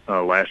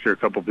last year. A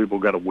couple of people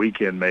got a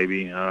weekend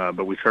maybe,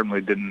 but we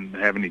certainly didn't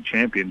have any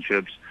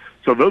championships.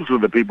 So those were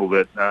the people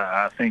that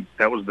I think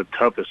that was the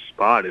toughest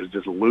spot, is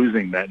just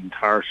losing that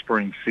entire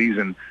spring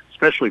season,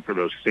 especially for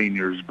those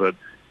seniors. But,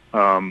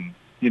 and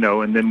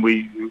then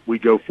we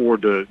go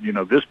forward to,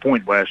 this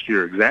point last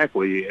year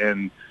exactly,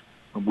 and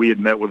we had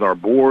met with our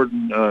board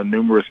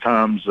numerous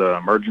times,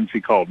 emergency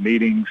called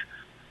meetings,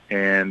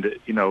 and,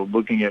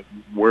 looking at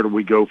where do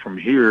we go from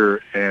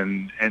here,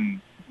 and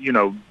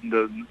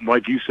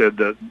like you said,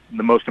 the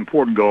most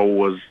important goal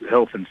was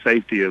health and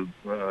safety of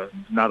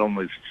not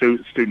only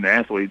student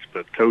athletes,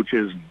 but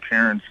coaches and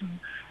parents and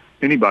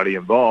anybody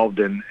involved.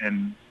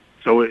 And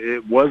so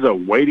it was a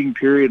waiting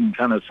period and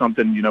kind of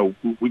something,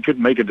 we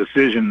couldn't make a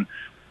decision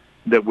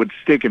that would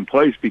stick in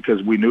place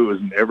because we knew it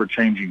was an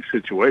ever-changing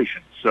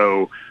situation.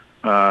 So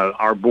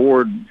our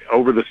board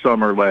over the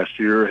summer last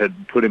year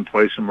had put in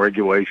place some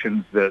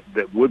regulations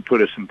that would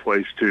put us in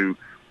place to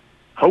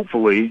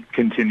hopefully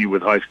continue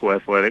with high school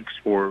athletics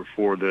for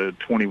the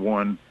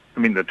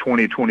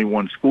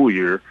 2021 school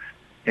year.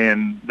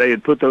 And they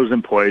had put those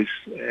in place,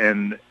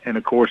 and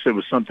of course it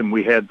was something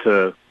we had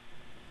to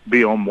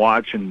be on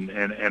watch and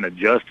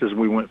adjust as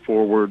we went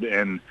forward.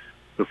 And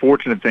the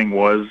fortunate thing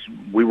was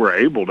we were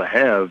able to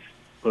have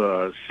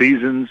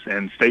seasons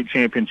and state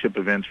championship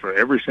events for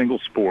every single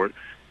sport.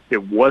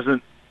 It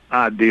wasn't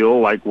ideal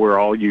like we're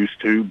all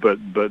used to, but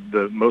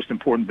the most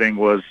important thing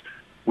was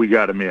we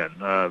got them in.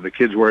 The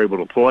kids were able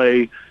to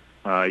play.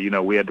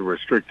 We had to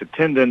restrict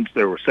attendance.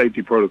 There were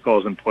safety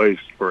protocols in place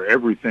for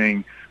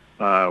everything.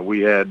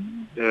 We had,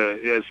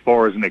 as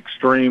far as an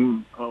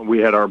extreme, we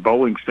had our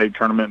bowling state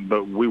tournament,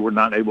 but we were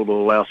not able to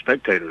allow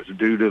spectators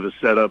due to the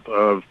setup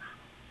of,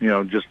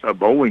 just a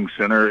bowling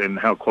center and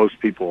how close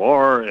people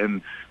are.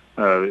 And,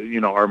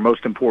 our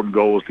most important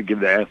goal is to give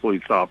the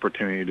athletes the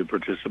opportunity to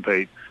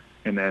participate.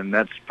 And then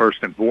that's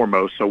first and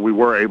foremost. So we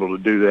were able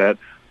to do that.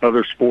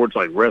 Other sports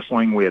like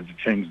wrestling, we had to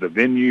change the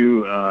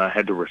venue,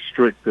 had to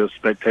restrict the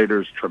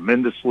spectators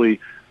tremendously.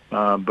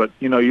 But,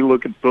 you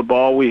look at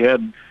football, we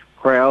had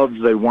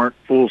crowds. They weren't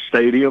full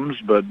stadiums,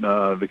 but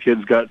the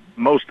kids got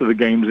most of the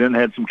games in,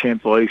 had some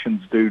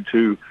cancellations due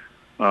to,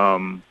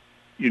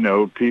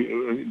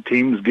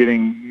 teams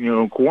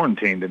getting,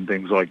 quarantined and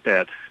things like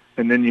that.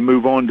 And then you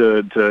move on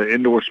to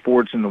indoor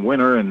sports in the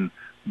winter, and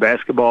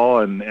basketball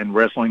and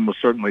wrestling was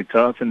certainly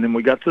tough. And then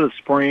we got to the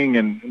spring,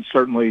 and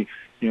certainly,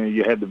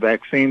 you had the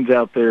vaccines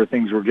out there.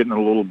 Things were getting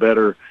a little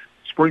better.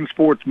 Spring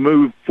sports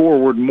moved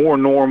forward more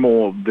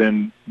normal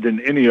than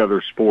any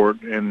other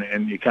sport,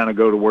 and you kind of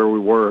go to where we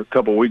were a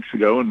couple weeks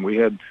ago, and we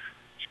had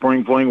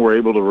spring fling. We're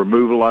able to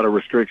remove a lot of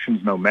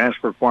restrictions, no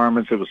mask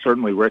requirements. It was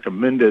certainly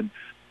recommended,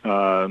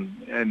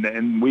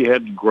 and we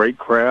had great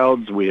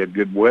crowds. We had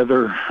good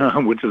weather,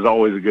 which is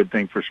always a good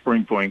thing for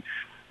spring fling,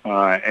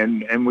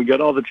 and we got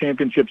all the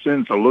championships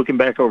in. So looking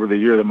back over the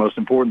year, the most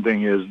important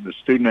thing is the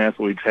student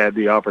athletes had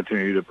the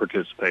opportunity to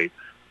participate.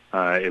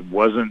 It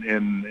wasn't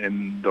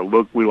in the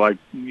look we like,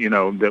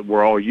 that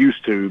we're all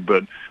used to,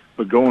 but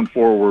going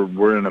forward,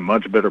 we're in a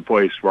much better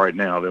place right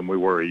now than we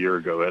were a year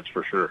ago, that's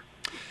for sure.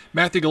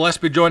 Matthew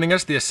Gillespie joining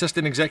us, the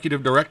Assistant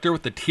Executive Director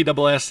with the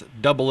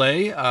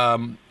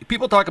TSSAA.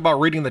 People talk about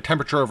reading the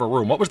temperature of a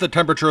room. What was the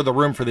temperature of the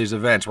room for these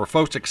events? Were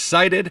folks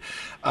excited?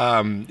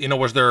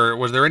 Was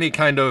there any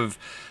kind of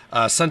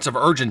sense of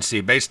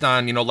urgency based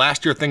on,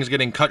 last year things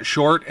getting cut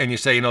short, and you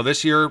say,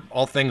 this year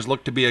all things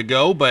look to be a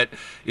go, but,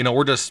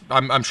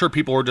 I'm sure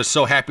people were just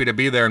so happy to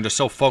be there and just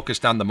so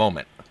focused on the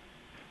moment.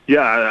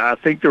 Yeah, I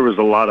think there was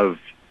a lot of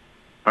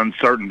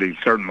uncertainty,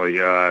 certainly,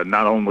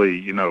 not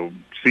only,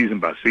 season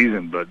by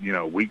season, but,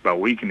 week by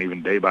week and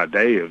even day by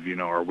day of,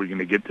 are we going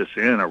to get this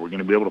in? Are we going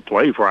to be able to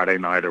play Friday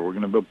night? Are we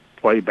going to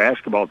play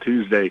basketball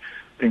Tuesday?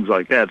 Things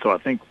like that. So I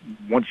think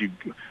once you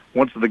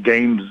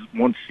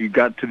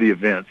got to the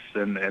events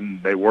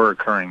and they were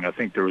occurring, I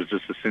think there was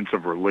just a sense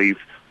of relief.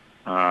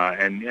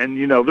 And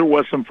there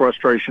was some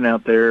frustration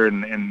out there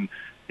and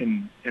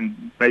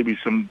maybe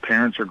some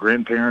parents or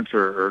grandparents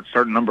or a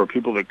certain number of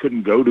people that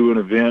couldn't go to an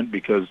event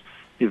because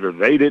either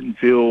they didn't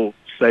feel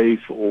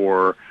safe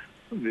or,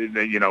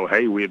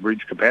 hey, we had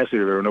reached capacity.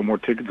 There were no more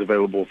tickets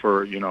available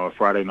for, a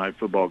Friday night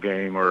football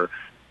game or,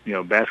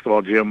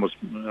 basketball gym was,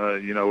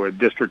 a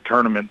district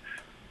tournament.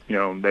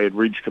 They had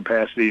reached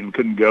capacity and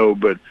couldn't go.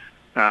 But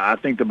I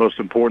think the most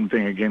important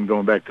thing, again,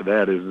 going back to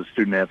that, is the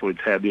student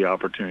athletes had the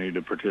opportunity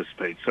to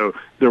participate. So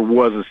there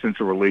was a sense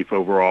of relief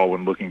overall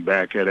when looking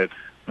back at it.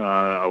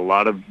 A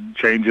lot of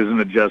changes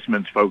and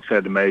adjustments folks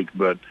had to make,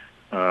 but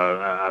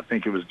I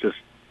think it was just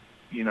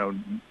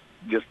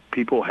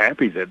people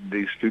happy that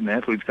these student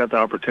athletes got the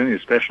opportunity,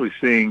 especially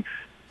seeing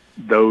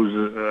those,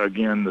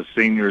 again, the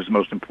seniors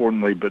most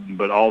importantly,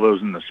 but all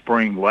those in the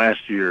spring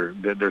last year,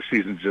 that their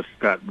seasons just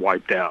got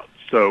wiped out.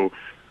 So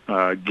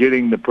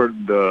getting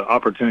the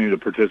opportunity to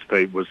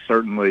participate was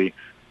certainly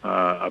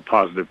a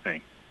positive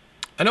thing.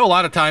 I know a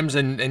lot of times,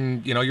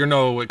 and you're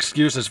no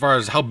excuse as far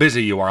as how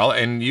busy you are,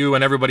 and you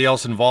and everybody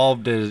else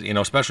involved is,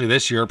 especially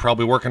this year,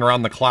 probably working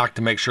around the clock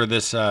to make sure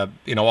this,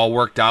 all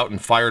worked out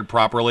and fired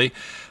properly.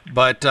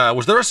 But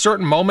was there a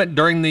certain moment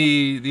during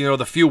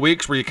the few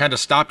weeks where you kind of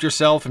stopped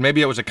yourself, and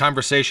maybe it was a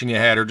conversation you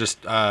had, or just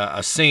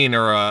a scene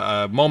or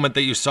a moment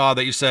that you saw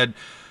that you said,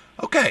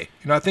 okay,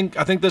 I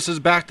think this is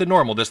back to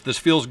normal. This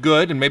feels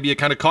good, and maybe you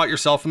kind of caught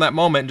yourself in that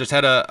moment and just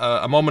had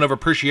a moment of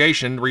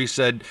appreciation where you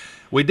said,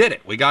 we did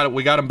it. We got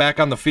them back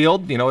on the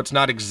field. It's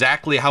not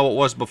exactly how it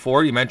was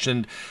before. You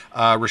mentioned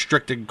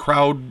restricted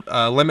crowd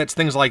limits,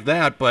 things like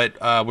that. But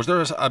was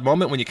there a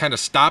moment when you kind of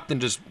stopped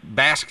and just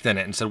basked in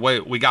it and said,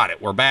 wait, we got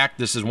it. We're back.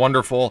 This is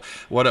wonderful.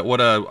 What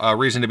a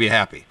reason to be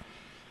happy.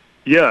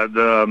 Yeah,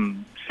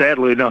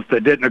 sadly enough,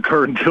 that didn't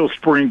occur until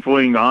spring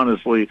fling,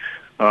 honestly.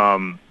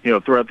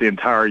 Throughout the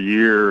entire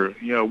year,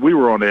 we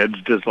were on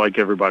edge just like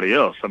everybody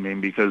else. I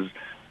mean, because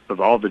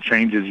all the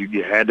changes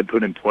you had to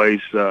put in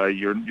place.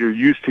 You're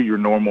used to your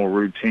normal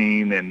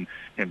routine and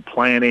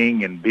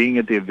planning and being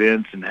at the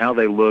events and how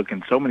they look,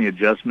 and so many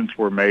adjustments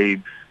were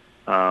made.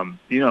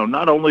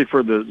 Not only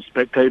for the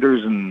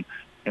spectators and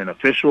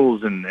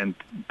officials and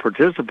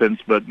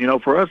participants, but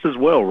for us as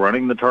well,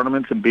 running the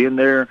tournaments and being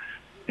there.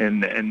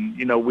 And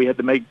we had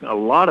to make a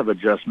lot of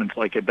adjustments,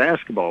 like at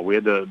basketball. We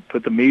had to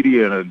put the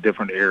media in a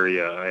different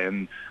area,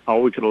 and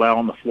all we could allow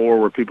on the floor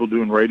were people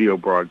doing radio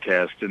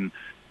broadcast, and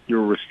you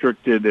were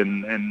restricted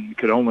and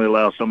could only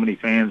allow so many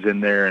fans in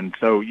there. And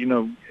so,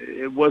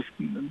 it was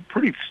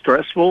pretty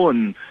stressful,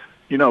 and,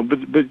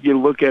 but you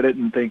look at it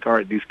and think, all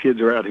right, these kids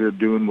are out here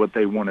doing what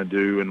they want to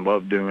do and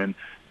love doing.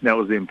 And that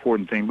was the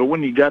important thing. But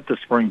when you got to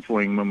Spring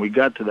Fling, when we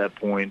got to that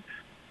point,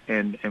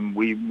 and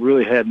we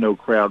really had no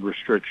crowd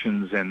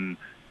restrictions, and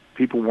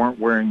people weren't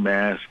wearing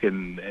masks,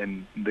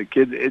 and the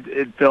kids,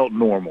 it felt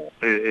normal.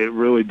 It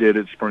really did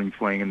at Spring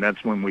Fling, and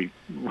that's when we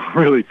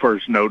really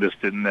first noticed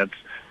it. And that's,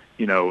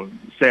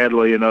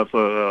 sadly enough,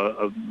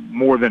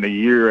 more than a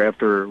year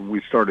after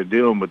we started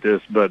dealing with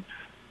this, but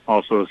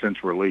also a sense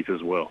of relief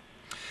as well.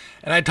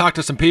 And I talked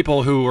to some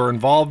people who were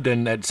involved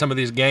at some of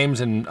these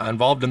games and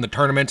involved in the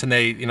tournaments, and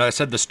they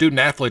said the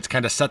student athletes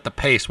kind of set the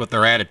pace with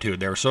their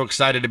attitude. They were so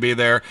excited to be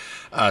there,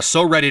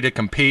 so ready to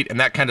compete, and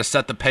that kind of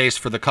set the pace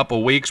for the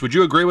couple weeks. Would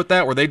you agree with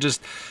that? Were they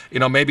just,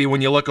 maybe when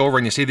you look over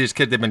and you see these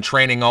kids, they've been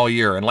training all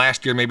year, and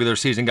last year maybe their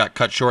season got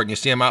cut short, and you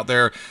see them out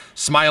there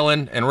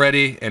smiling and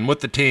ready and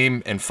with the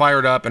team and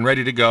fired up and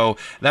ready to go.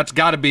 That's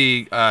got to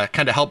be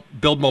kind of help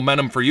build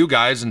momentum for you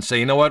guys and say,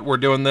 you know what, we're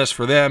doing this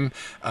for them,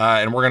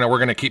 and we're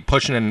gonna keep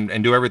pushing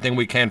and do everything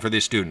we can for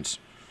these students.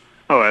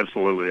 Oh,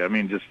 absolutely. I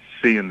mean, just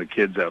seeing the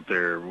kids out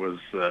there was,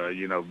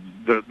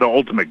 the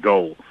ultimate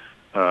goal,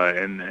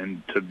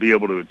 and to be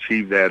able to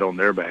achieve that on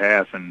their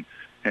behalf and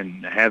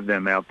have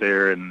them out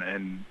there,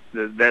 and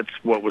that's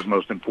what was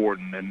most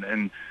important.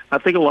 And I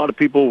think a lot of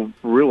people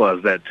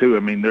realize that too. I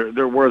mean,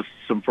 there was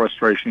some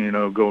frustration,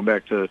 going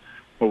back to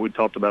what we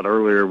talked about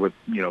earlier with,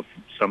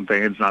 some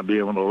fans not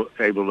being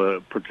able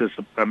to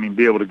participate. I mean,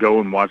 be able to go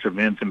and watch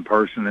events in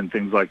person and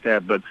things like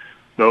that. But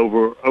the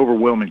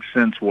overwhelming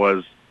sense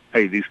was,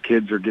 hey, these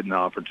kids are getting the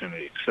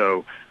opportunity.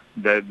 So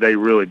that they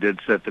really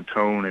did set the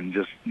tone, and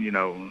just,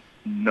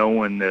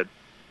 knowing that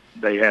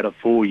they had a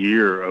full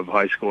year of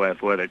high school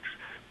athletics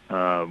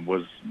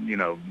was,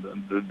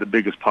 the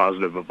biggest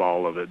positive of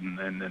all of it.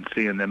 And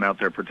seeing them out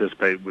there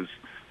participate was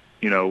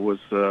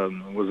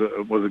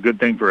a good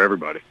thing for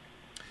everybody.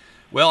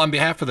 Well, on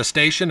behalf of the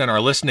station and our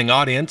listening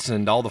audience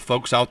and all the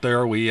folks out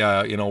there, we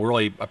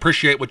really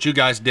appreciate what you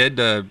guys did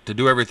to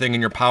do everything in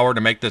your power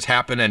to make this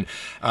happen. And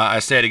I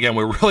say it again,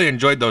 we really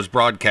enjoyed those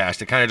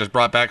broadcasts. It kind of just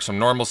brought back some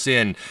normalcy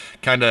and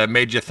kind of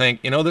made you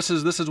think, this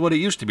is what it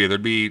used to be.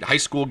 There'd be high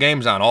school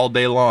games on all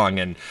day long,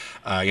 and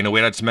we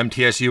had some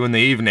MTSU in the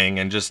evening,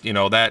 and just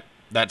that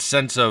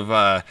sense of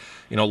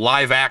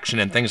live action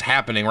and things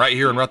happening right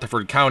here in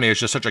Rutherford County is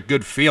just such a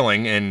good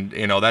feeling, and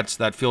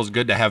that feels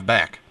good to have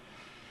back.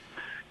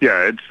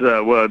 Yeah, it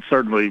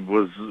certainly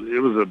was.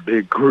 It was a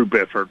big group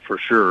effort for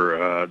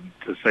sure,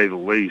 to say the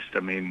least. I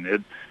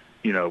mean,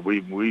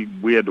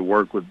 we had to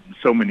work with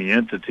so many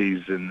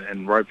entities,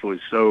 and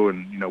rightfully so.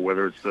 And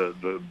whether it's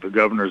the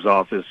governor's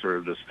office or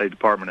the State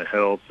Department of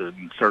Health,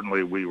 and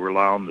certainly we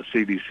rely on the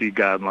CDC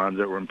guidelines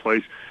that were in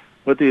place.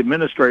 But the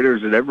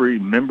administrators at every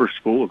member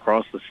school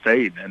across the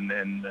state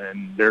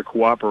and their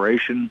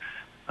cooperation,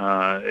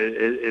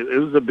 it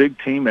was a big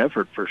team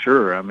effort for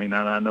sure. I mean,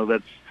 I know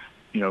that's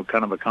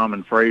kind of a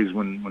common phrase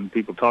when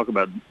people talk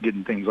about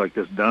getting things like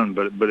this done,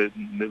 but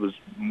it was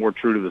more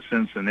true to the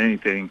sense than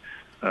anything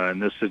in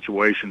this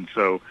situation.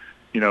 So,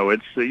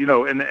 it's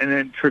and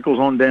it trickles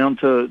on down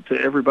to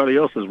everybody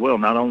else as well.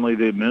 Not only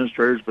the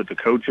administrators, but the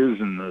coaches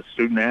and the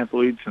student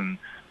athletes and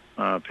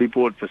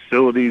people at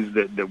facilities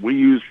that we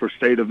use for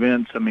state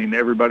events. I mean,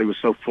 everybody was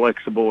so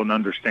flexible and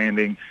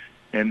understanding,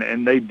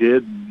 and they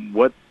did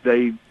what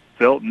they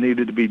felt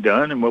needed to be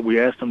done and what we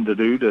asked them to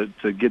do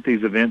to get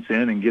these events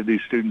in and give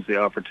these students the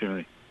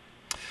opportunity.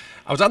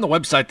 I was on the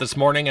website this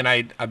morning, and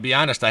I'll be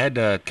honest, I had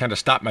to kind of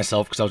stop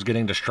myself because I was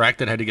getting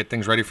distracted. I had to get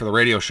things ready for the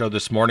radio show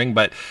this morning.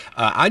 But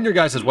on your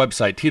guys'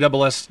 website,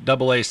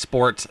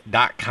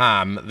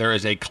 TSSAAsports.com, there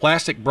is a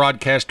classic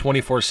broadcast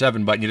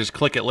 24/7 button. You just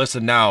click it,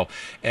 listen now.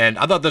 And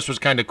I thought this was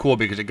kind of cool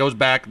because it goes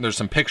back, and there's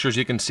some pictures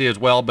you can see as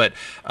well, but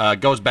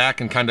goes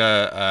back and kind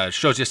of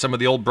shows you some of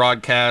the old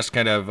broadcasts,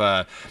 kind of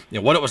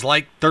what it was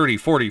like 30,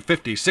 40,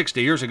 50,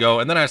 60 years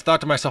ago. And then I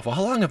thought to myself, well,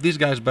 how long have these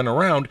guys been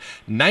around?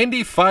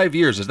 95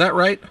 years, is that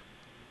right?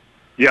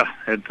 Yeah,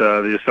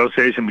 the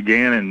association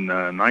began in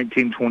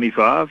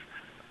 1925,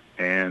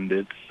 and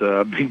it's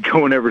been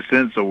going ever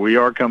since. So we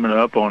are coming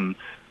up on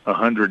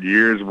 100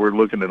 years. We're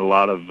looking at a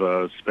lot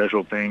of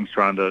special things,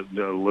 trying to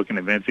look at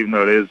events, even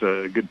though it is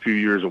a good few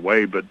years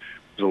away. But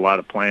there's a lot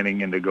of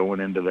planning into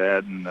going into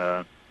that,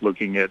 and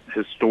looking at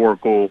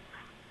historical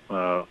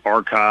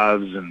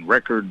archives and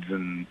records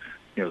and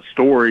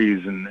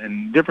stories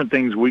and different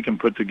things we can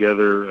put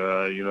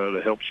together,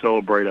 to help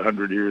celebrate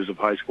 100 years of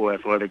high school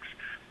athletics.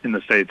 in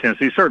the state of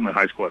Tennessee. Certainly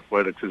high school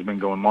athletics has been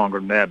going longer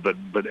than that,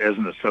 but as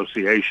an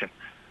association,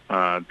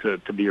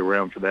 to be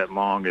around for that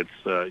long, it's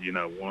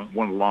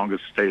one of the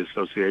longest state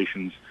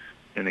associations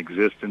in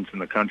existence in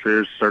the country.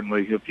 There's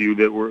certainly a few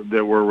that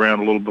were around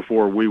a little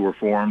before we were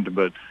formed,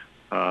 but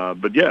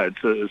yeah,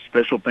 it's a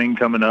special thing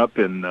coming up,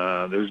 and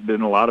there's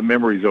been a lot of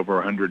memories over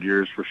 100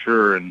 years for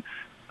sure, and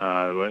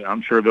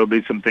I'm sure there'll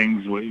be some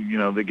things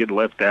that get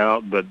left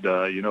out, but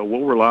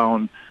we'll rely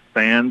on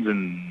fans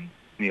and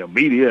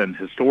media and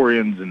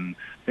historians and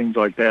things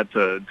like that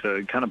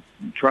to kind of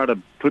try to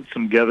put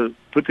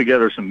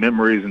together some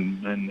memories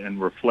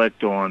and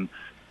reflect on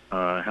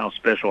how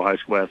special high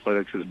school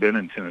athletics has been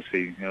in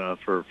Tennessee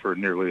for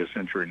nearly a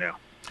century now.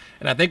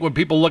 And I think when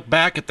people look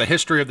back at the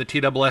history of the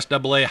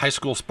TSSAA, high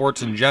school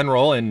sports in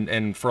general,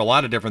 and for a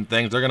lot of different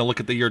things, they're going to look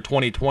at the year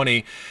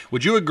 2020.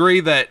 Would you agree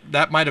that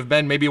that might have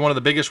been maybe one of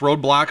the biggest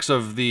roadblocks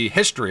of the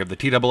history of the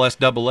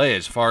TSSAA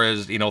as far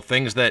as,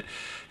 things that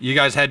you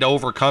guys had to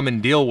overcome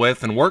and deal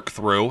with and work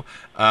through?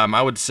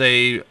 I would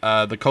say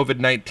the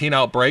COVID-19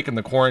 outbreak and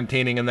the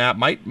quarantining and that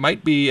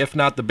might be, if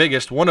not the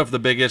biggest, one of the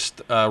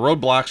biggest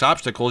roadblocks,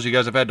 obstacles you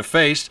guys have had to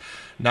face.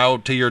 Now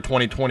to year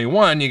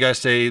 2021, you guys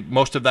say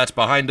most of that's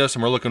behind us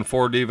and we're looking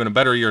forward to even a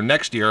better year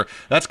next year.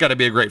 That's got to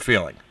be a great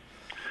feeling.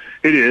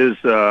 It is.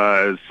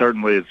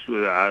 Certainly,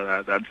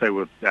 I'd say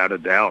without a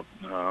doubt,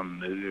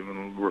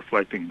 even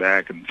reflecting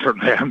back, and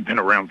certainly I haven't been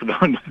around for the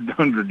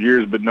 100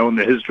 years, but knowing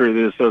the history of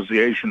the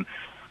association,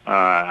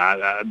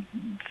 I'd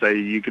say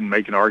you can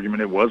make an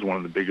argument it was one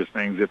of the biggest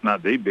things, if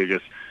not the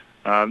biggest.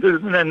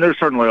 There's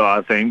certainly a lot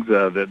of things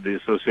that the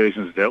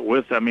association's dealt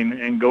with. I mean,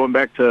 and going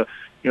back to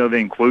the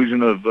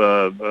inclusion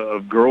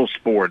of girls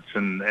sports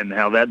and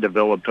how that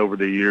developed over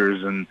the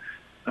years, and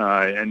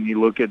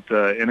you look at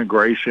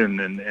integration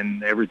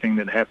and everything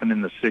that happened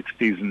in the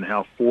 60s and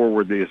how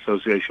forward the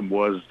association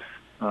was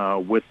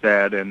with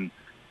that, and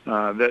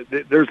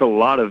there's a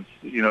lot of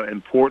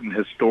important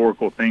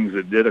historical things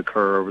that did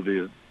occur over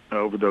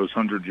those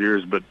 100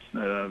 years. But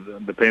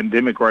the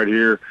pandemic right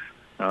here,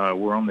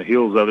 we're on the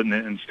heels of it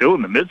and still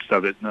in the midst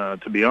of it.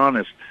 To be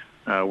honest,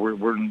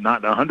 we're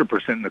not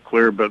 100% in the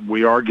clear, but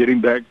we are getting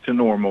back to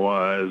normal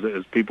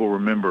as people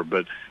remember.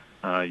 But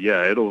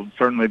yeah, it'll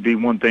certainly be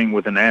one thing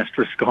with an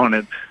asterisk on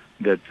it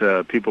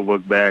that people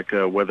look back,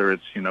 whether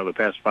it's the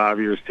past 5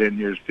 years, 10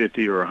 years,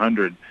 50 or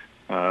 100.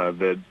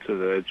 That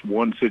it's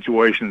one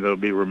situation that'll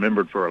be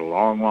remembered for a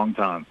long, long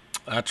time.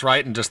 That's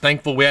right, and just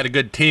thankful we had a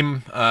good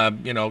team,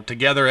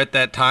 together at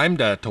that time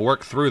to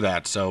work through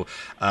that. So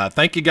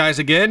thank you guys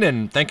again,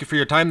 and thank you for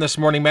your time this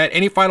morning, Matt.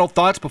 Any final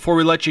thoughts before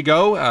we let you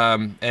go?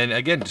 And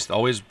again, just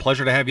always a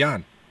pleasure to have you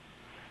on.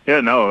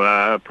 Yeah, no,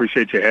 I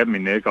appreciate you having me,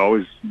 Nick.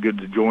 Always good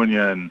to join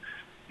you, and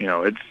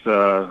it's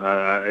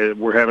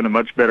we're having a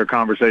much better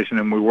conversation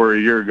than we were a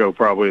year ago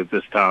probably at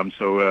this time.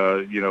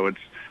 So it's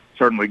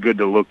certainly good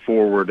to look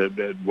forward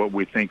at what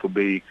we think will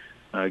be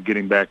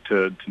getting back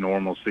to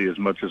normalcy as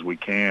much as we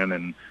can.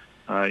 And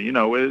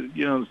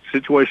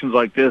situations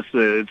like this,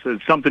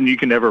 it's something you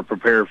can never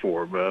prepare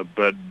for.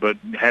 But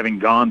having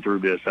gone through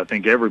this, I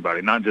think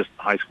everybody, not just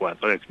high school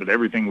athletics, but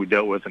everything we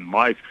dealt with in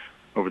life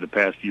over the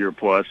past year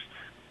plus,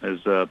 has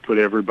put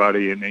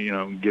everybody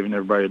in, giving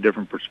everybody a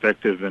different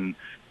perspective, and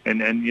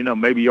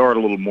maybe you are a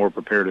little more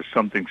prepared if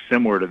something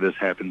similar to this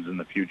happens in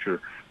the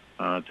future,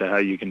 to how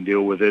you can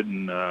deal with it.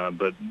 And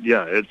but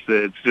yeah, it's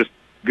just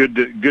good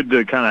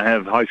to kind of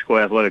have high school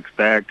athletics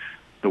back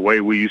the way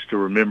we used to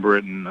remember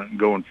it, and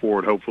going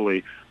forward,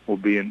 hopefully we'll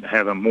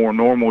have a more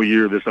normal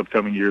year this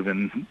upcoming year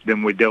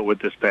than we dealt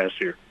with this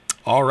past year.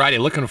 All righty,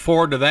 looking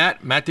forward to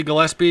that. Matthew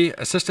Gillespie,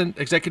 Assistant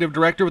Executive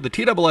Director with the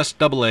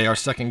TSSAA, our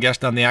second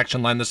guest on the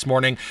Action Line this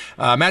morning.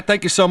 Matt,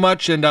 thank you so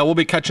much, and we'll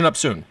be catching up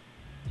soon.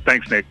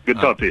 Thanks, Nick. Good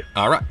to talk to you.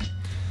 All right.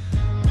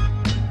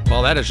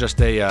 Well, that is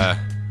just a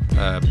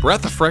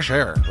breath of fresh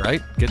air,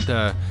 right? Get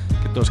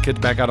those kids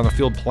back out on the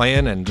field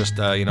playing, and just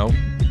a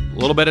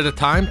little bit at a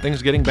time,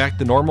 things getting back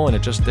to normal, and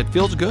it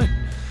feels good.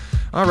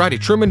 All righty,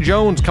 Truman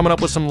Jones coming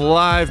up with some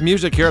live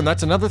music here, and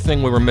that's another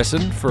thing we were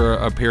missing for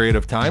a period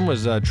of time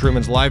was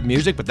Truman's live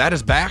music, but that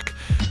is back.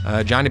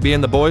 Johnny B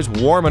and the boys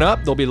warming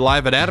up. They'll be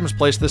live at Adams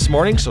Place this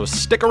morning, so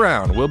stick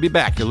around. We'll be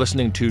back. You're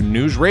listening to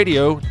News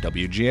Radio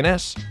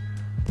WGNS.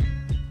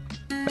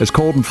 As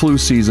cold and flu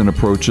season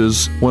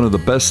approaches, one of the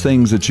best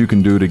things that you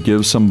can do to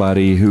give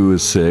somebody who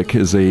is sick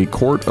is a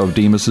quart of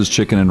Demas's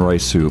chicken and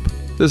rice soup.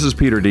 This is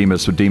Peter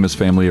Demas with Demas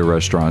Family of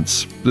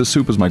Restaurants. This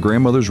soup is my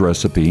grandmother's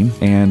recipe,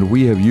 and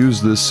we have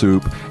used this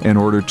soup in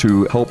order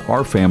to help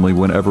our family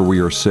whenever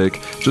we are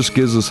sick. Just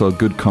gives us a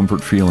good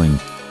comfort feeling.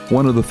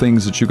 One of the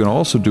things that you can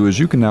also do is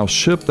you can now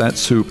ship that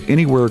soup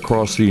anywhere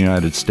across the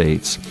United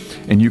States,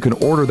 and you can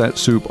order that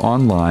soup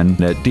online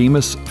at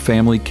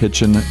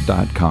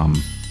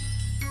DemasFamilyKitchen.com.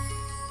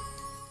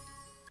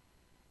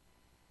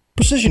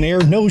 Precision Air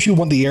knows you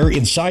want the air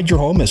inside your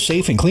home as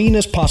safe and clean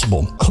as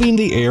possible. Clean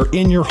the air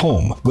in your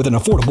home with an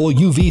affordable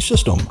UV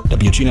system.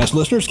 WGNS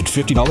listeners get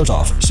 $50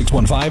 off.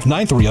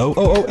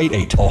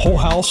 615-930-0088. A whole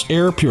house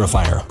air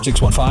purifier.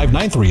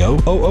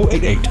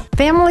 615-930-0088.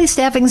 Family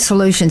Staffing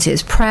Solutions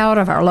is proud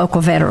of our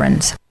local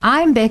veterans.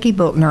 I'm Becky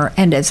Bookner,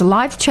 and as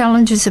life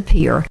challenges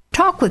appear,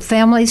 talk with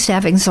Family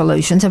Staffing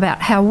Solutions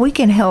about how we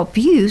can help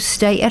you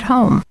stay at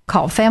home.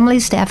 Call Family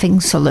Staffing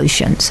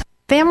Solutions.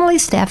 Family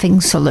Staffing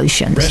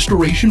Solutions.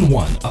 Restoration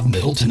One of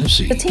Middle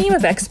Tennessee. A team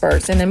of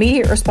experts and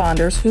immediate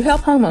responders who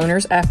help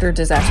homeowners after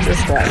disaster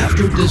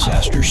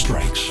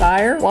strikes.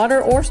 Fire,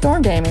 water, or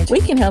storm damage, we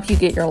can help you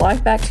get your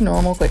life back to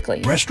normal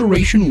quickly.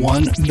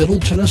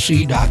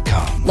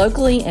 Restoration1MiddleTennessee.com.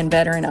 Locally and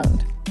veteran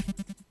owned.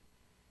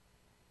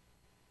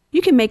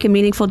 You can make a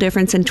meaningful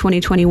difference in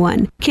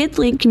 2021.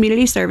 KidLink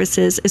Community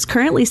Services is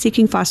currently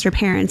seeking foster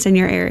parents in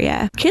your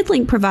area.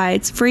 KidLink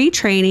provides free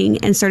training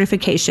and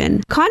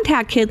certification.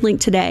 Contact KidLink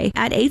today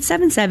at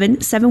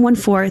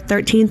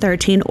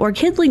 877-714-1313 or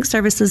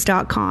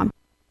kidlinkservices.com.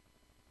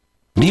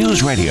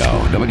 News Radio,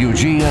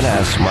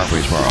 WGNS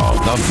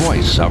Murfreesboro, the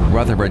voice of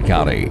Rutherford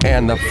County,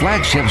 and the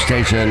flagship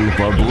station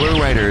for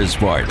Blue Raiders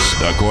sports.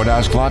 The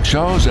Courthouse Clock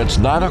shows it's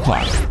 9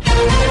 o'clock.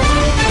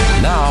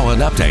 Now an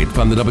update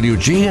from the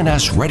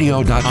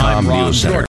WGNSradio.com News Center.